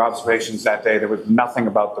video or your observations that day, there was nothing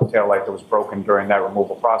about the taillight that was broken during that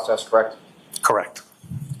removal process, correct? Correct.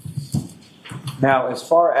 Now, as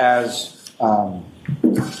far as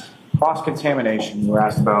cross-contamination, you were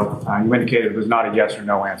asked about, you indicated it was not a yes or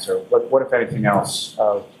no answer. What if anything else,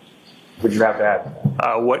 would you have to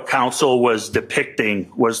add? What counsel was depicting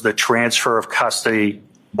was the transfer of custody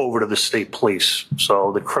over to the state police.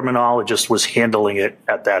 So the criminologist was handling it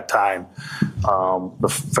at that time. The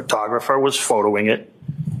photographer was photoing it.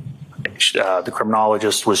 The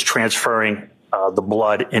criminologist was transferring the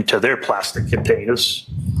blood into their plastic containers.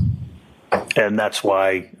 And that's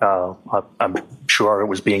why I'm sure it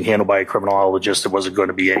was being handled by a criminologist. There wasn't going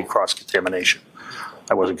to be any cross-contamination.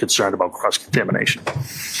 I wasn't concerned about cross-contamination.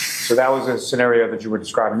 So that was a scenario that you were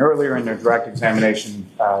describing earlier in your direct examination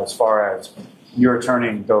as far as you're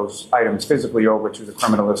turning those items physically over to the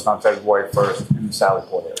criminal list on February 1st in the Sally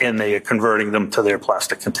Port area. And they are converting them to their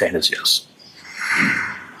plastic containers, yes.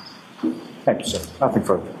 Thank you, sir. Nothing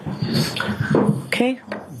further. Okay.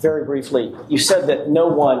 Very briefly, you said that none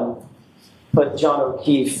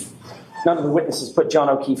of the witnesses put John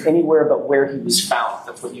O'Keefe anywhere but where he was found.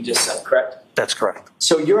 That's what you just said, correct? That's correct.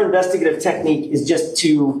 So your investigative technique is just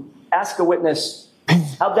to ask a witness,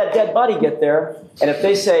 how'd that dead body get there? And if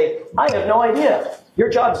they say, I have no idea, your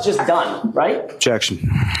job's just done, right? Objection.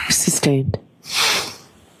 Sustained.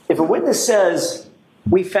 If a witness says,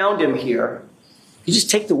 we found him here, you just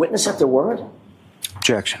take the witness at their word?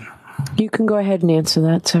 Objection. You can go ahead and answer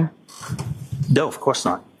that, sir. No, of course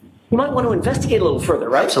not. You might want to investigate a little further,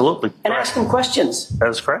 right? Absolutely. And ask them questions. That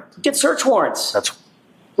is correct. Get search warrants. That's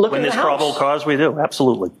Look when in the there's house. probable cause, we do.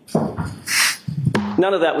 Absolutely.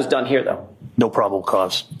 None of that was done here, though. No probable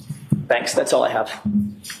cause. Thanks. That's all I have.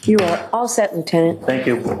 You are all set, Lieutenant. Thank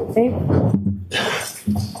you. Okay.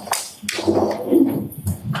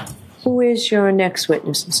 Who is your next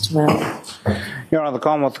witness, Mr. Lau? Your Honor, the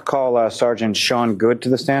Commonwealth will call Sergeant Sean Good to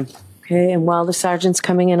the stand. Okay, and while the sergeant's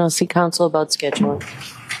coming in, I'll see counsel about scheduling.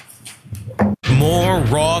 More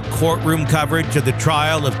raw courtroom coverage of the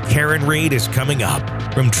trial of Karen Reed is coming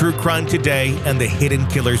up from True Crime Today and the Hidden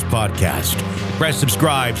Killers podcast. Press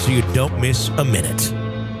subscribe so you don't miss a minute.